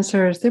everybody's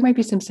answers, there might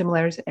be some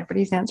similarities.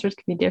 Everybody's answers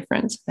can be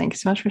different. So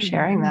thanks so much for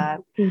sharing that.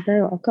 You're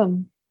very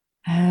welcome.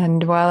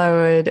 And while I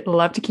would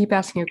love to keep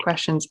asking you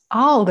questions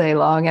all day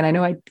long, and I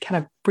know I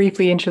kind of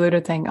briefly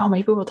interluded saying, oh,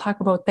 maybe we'll talk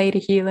about theta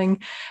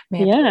healing.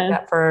 Maybe leave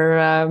that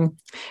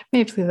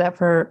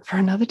for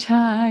another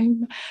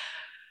time,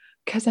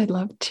 because I'd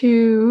love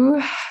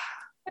to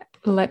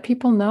let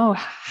people know,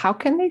 how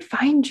can they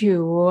find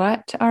you?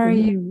 What are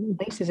your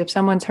places? If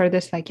someone's heard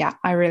this, like, yeah,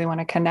 I really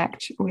want to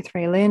connect with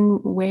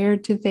Raelynn, where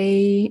do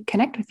they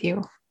connect with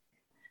you?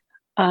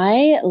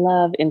 I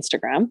love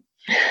Instagram.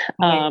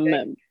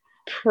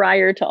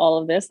 Prior to all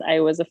of this,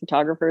 I was a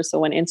photographer. So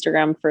when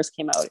Instagram first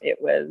came out, it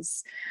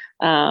was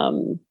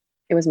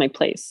my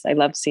place. I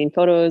loved seeing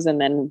photos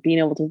and then being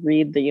able to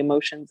read the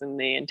emotions and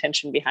the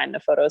intention behind the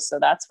photos. So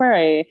that's where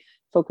I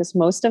focus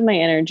most of my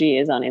energy,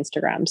 is on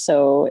Instagram.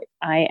 So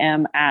I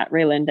am at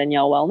Raelynn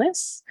Danielle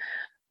Wellness.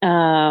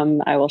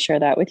 I will share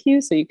that with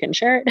you so you can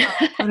share it.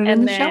 Put it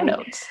in the show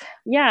notes.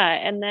 Yeah.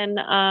 And then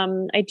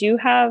I do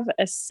have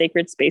a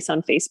sacred space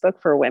on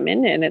Facebook for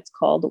women, and it's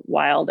called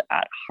Wild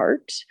at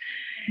Heart.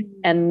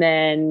 And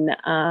then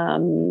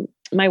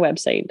my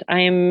website, I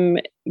am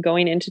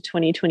going into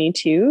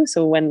 2022.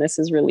 So when this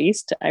is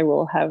released, I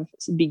will have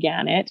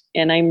began it,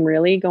 and I'm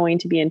really going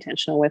to be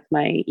intentional with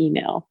my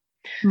email.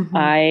 Mm-hmm.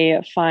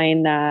 I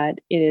find that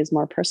it is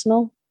more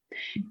personal,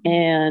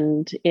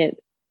 and it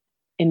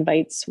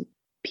invites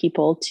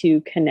people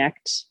to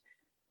connect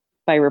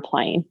by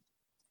replying.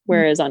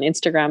 Whereas on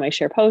Instagram, I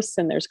share posts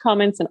and there's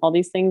comments and all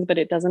these things, but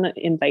it doesn't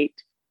invite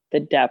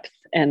the depth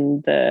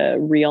and the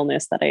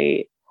realness that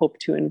I hope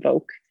to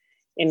invoke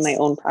in my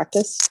own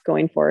practice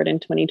going forward in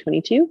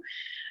 2022.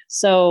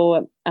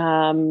 So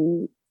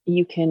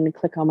you can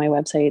click on my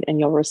website and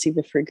you'll receive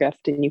a free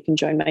gift, and you can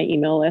join my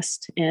email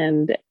list.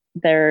 And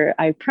there,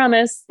 I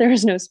promise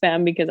there's no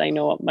spam, because I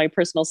know my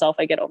personal self,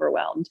 I get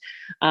overwhelmed.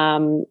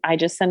 I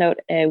just send out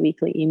a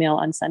weekly email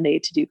on Sunday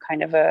to do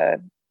kind of a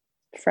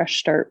fresh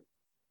start,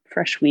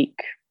 fresh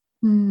week,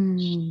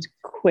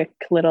 quick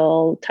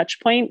little touch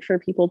point for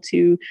people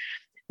to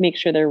make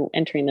sure they're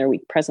entering their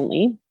week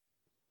presently.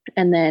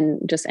 And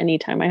then just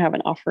anytime I have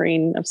an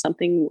offering of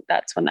something,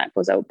 that's when that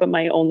goes out. But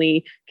my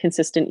only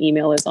consistent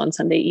email is on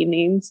Sunday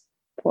evenings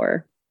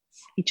for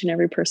each and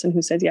every person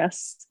who says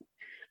yes.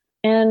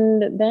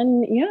 And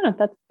then,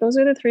 those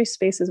are the three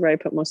spaces where I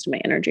put most of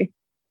my energy.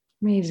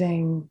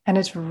 Amazing. And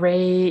it's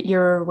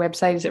your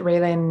website, is it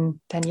Raelynn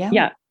Danielle?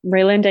 Yeah,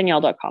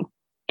 RaelynnDanielle.com.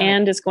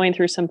 And it's going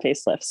through some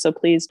facelifts. So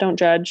please don't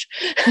judge.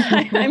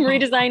 I'm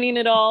redesigning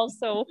it all.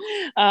 So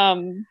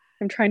I'm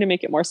trying to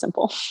make it more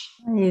simple.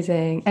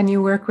 Amazing. And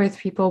you work with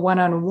people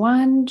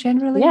one-on-one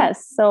generally?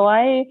 Yes. So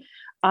I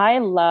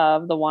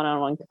love the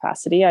one-on-one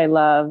capacity. I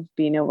love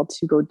being able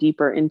to go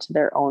deeper into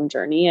their own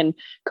journey, and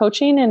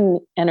coaching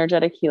and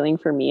energetic healing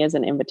for me is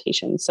an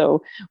invitation.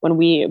 So when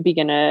we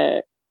begin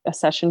a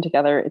session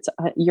together, it's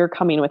you're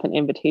coming with an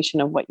invitation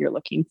of what you're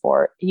looking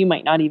for. You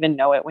might not even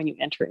know it when you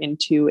enter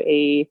into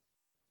a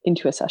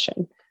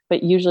session,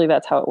 but usually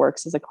that's how it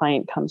works, is a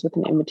client comes with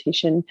an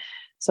invitation.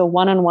 So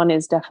one-on-one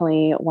is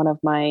definitely one of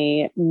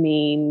my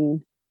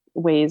main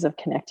ways of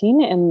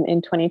connecting. And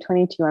in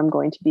 2022, I'm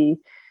going to be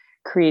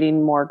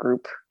creating more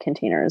group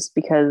containers,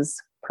 because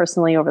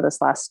personally, over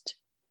this last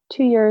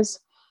 2 years,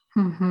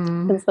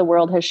 since the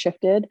world has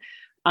shifted,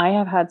 I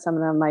have had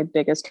some of my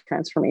biggest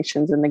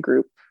transformations in the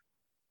group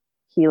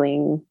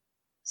healing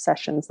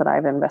sessions that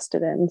I've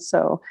invested in.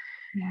 So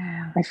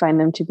I find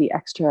them to be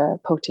extra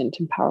potent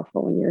and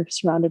powerful when you're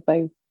surrounded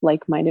by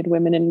like-minded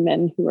women and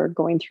men who are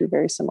going through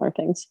very similar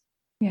things.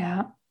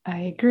 Yeah, I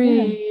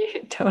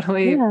agree.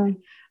 Totally. Yeah.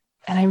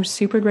 And I'm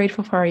super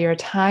grateful for your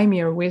time,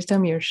 your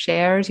wisdom, your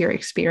shares, your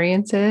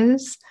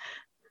experiences.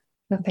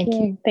 So thank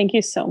you. Thank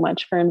you so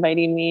much for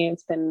inviting me.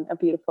 It's been a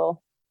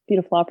beautiful,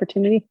 beautiful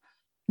opportunity.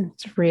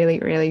 It's really,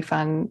 really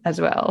fun as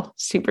well.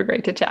 Super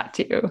great to chat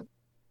to you.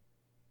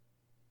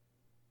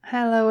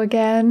 Hello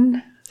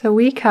again. So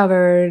we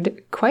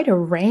covered quite a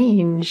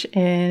range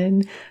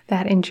in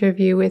that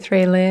interview with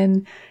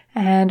Raylene.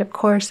 And of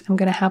course, I'm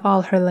going to have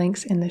all her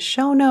links in the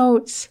show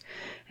notes.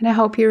 And I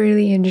hope you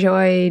really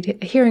enjoyed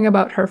hearing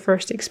about her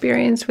first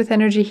experience with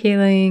energy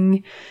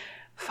healing,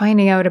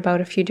 finding out about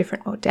a few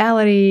different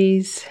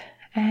modalities,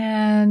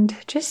 and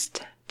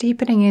just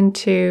deepening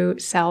into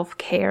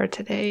self-care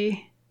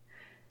today.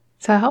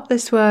 So I hope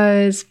this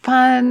was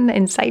fun,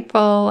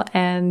 insightful,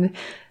 and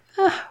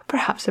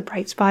perhaps a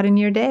bright spot in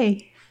your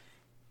day.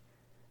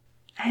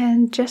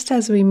 And just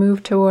as we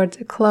move towards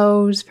a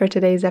close for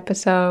today's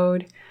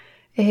episode,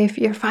 if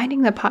you're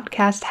finding the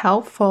podcast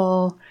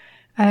helpful,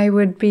 I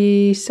would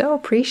be so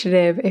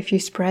appreciative if you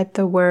spread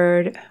the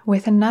word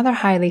with another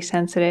highly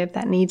sensitive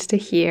that needs to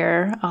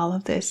hear all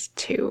of this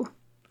too.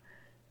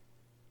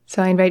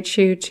 So I invite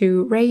you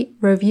to rate,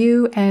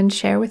 review, and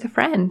share with a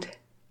friend.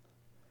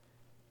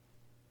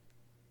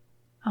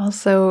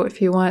 Also,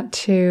 if you want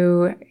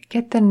to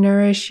get the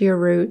Nourish Your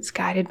Roots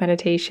guided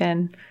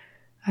meditation,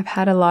 I've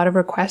had a lot of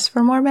requests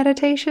for more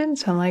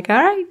meditations, so I'm like, all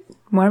right,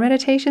 more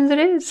meditations it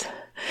is.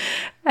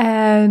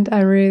 And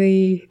I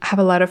really have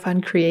a lot of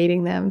fun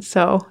creating them.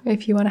 So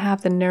if you want to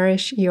have the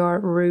Nourish Your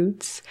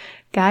Roots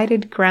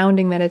guided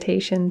grounding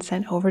meditation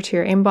sent over to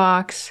your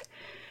inbox,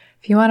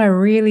 if you want a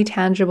really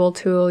tangible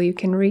tool you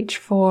can reach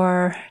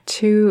for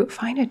to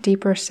find a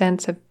deeper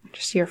sense of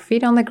just your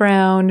feet on the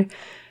ground,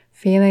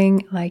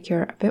 feeling like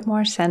you're a bit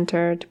more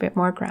centered, a bit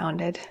more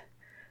grounded,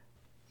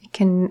 you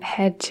can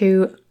head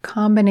to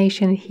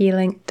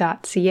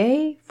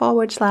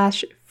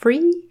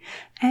combinationhealing.ca/free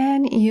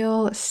and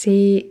you'll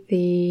see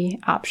the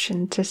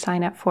option to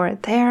sign up for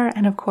it there.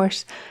 And of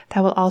course,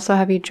 that will also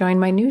have you join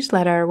my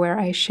newsletter where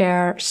I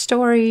share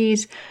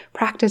stories,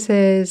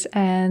 practices,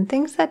 and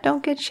things that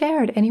don't get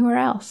shared anywhere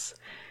else.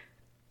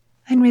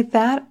 And with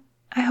that,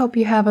 I hope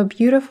you have a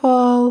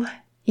beautiful,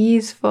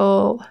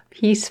 easeful,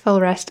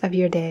 peaceful rest of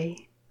your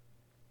day.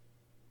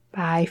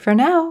 Bye for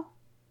now.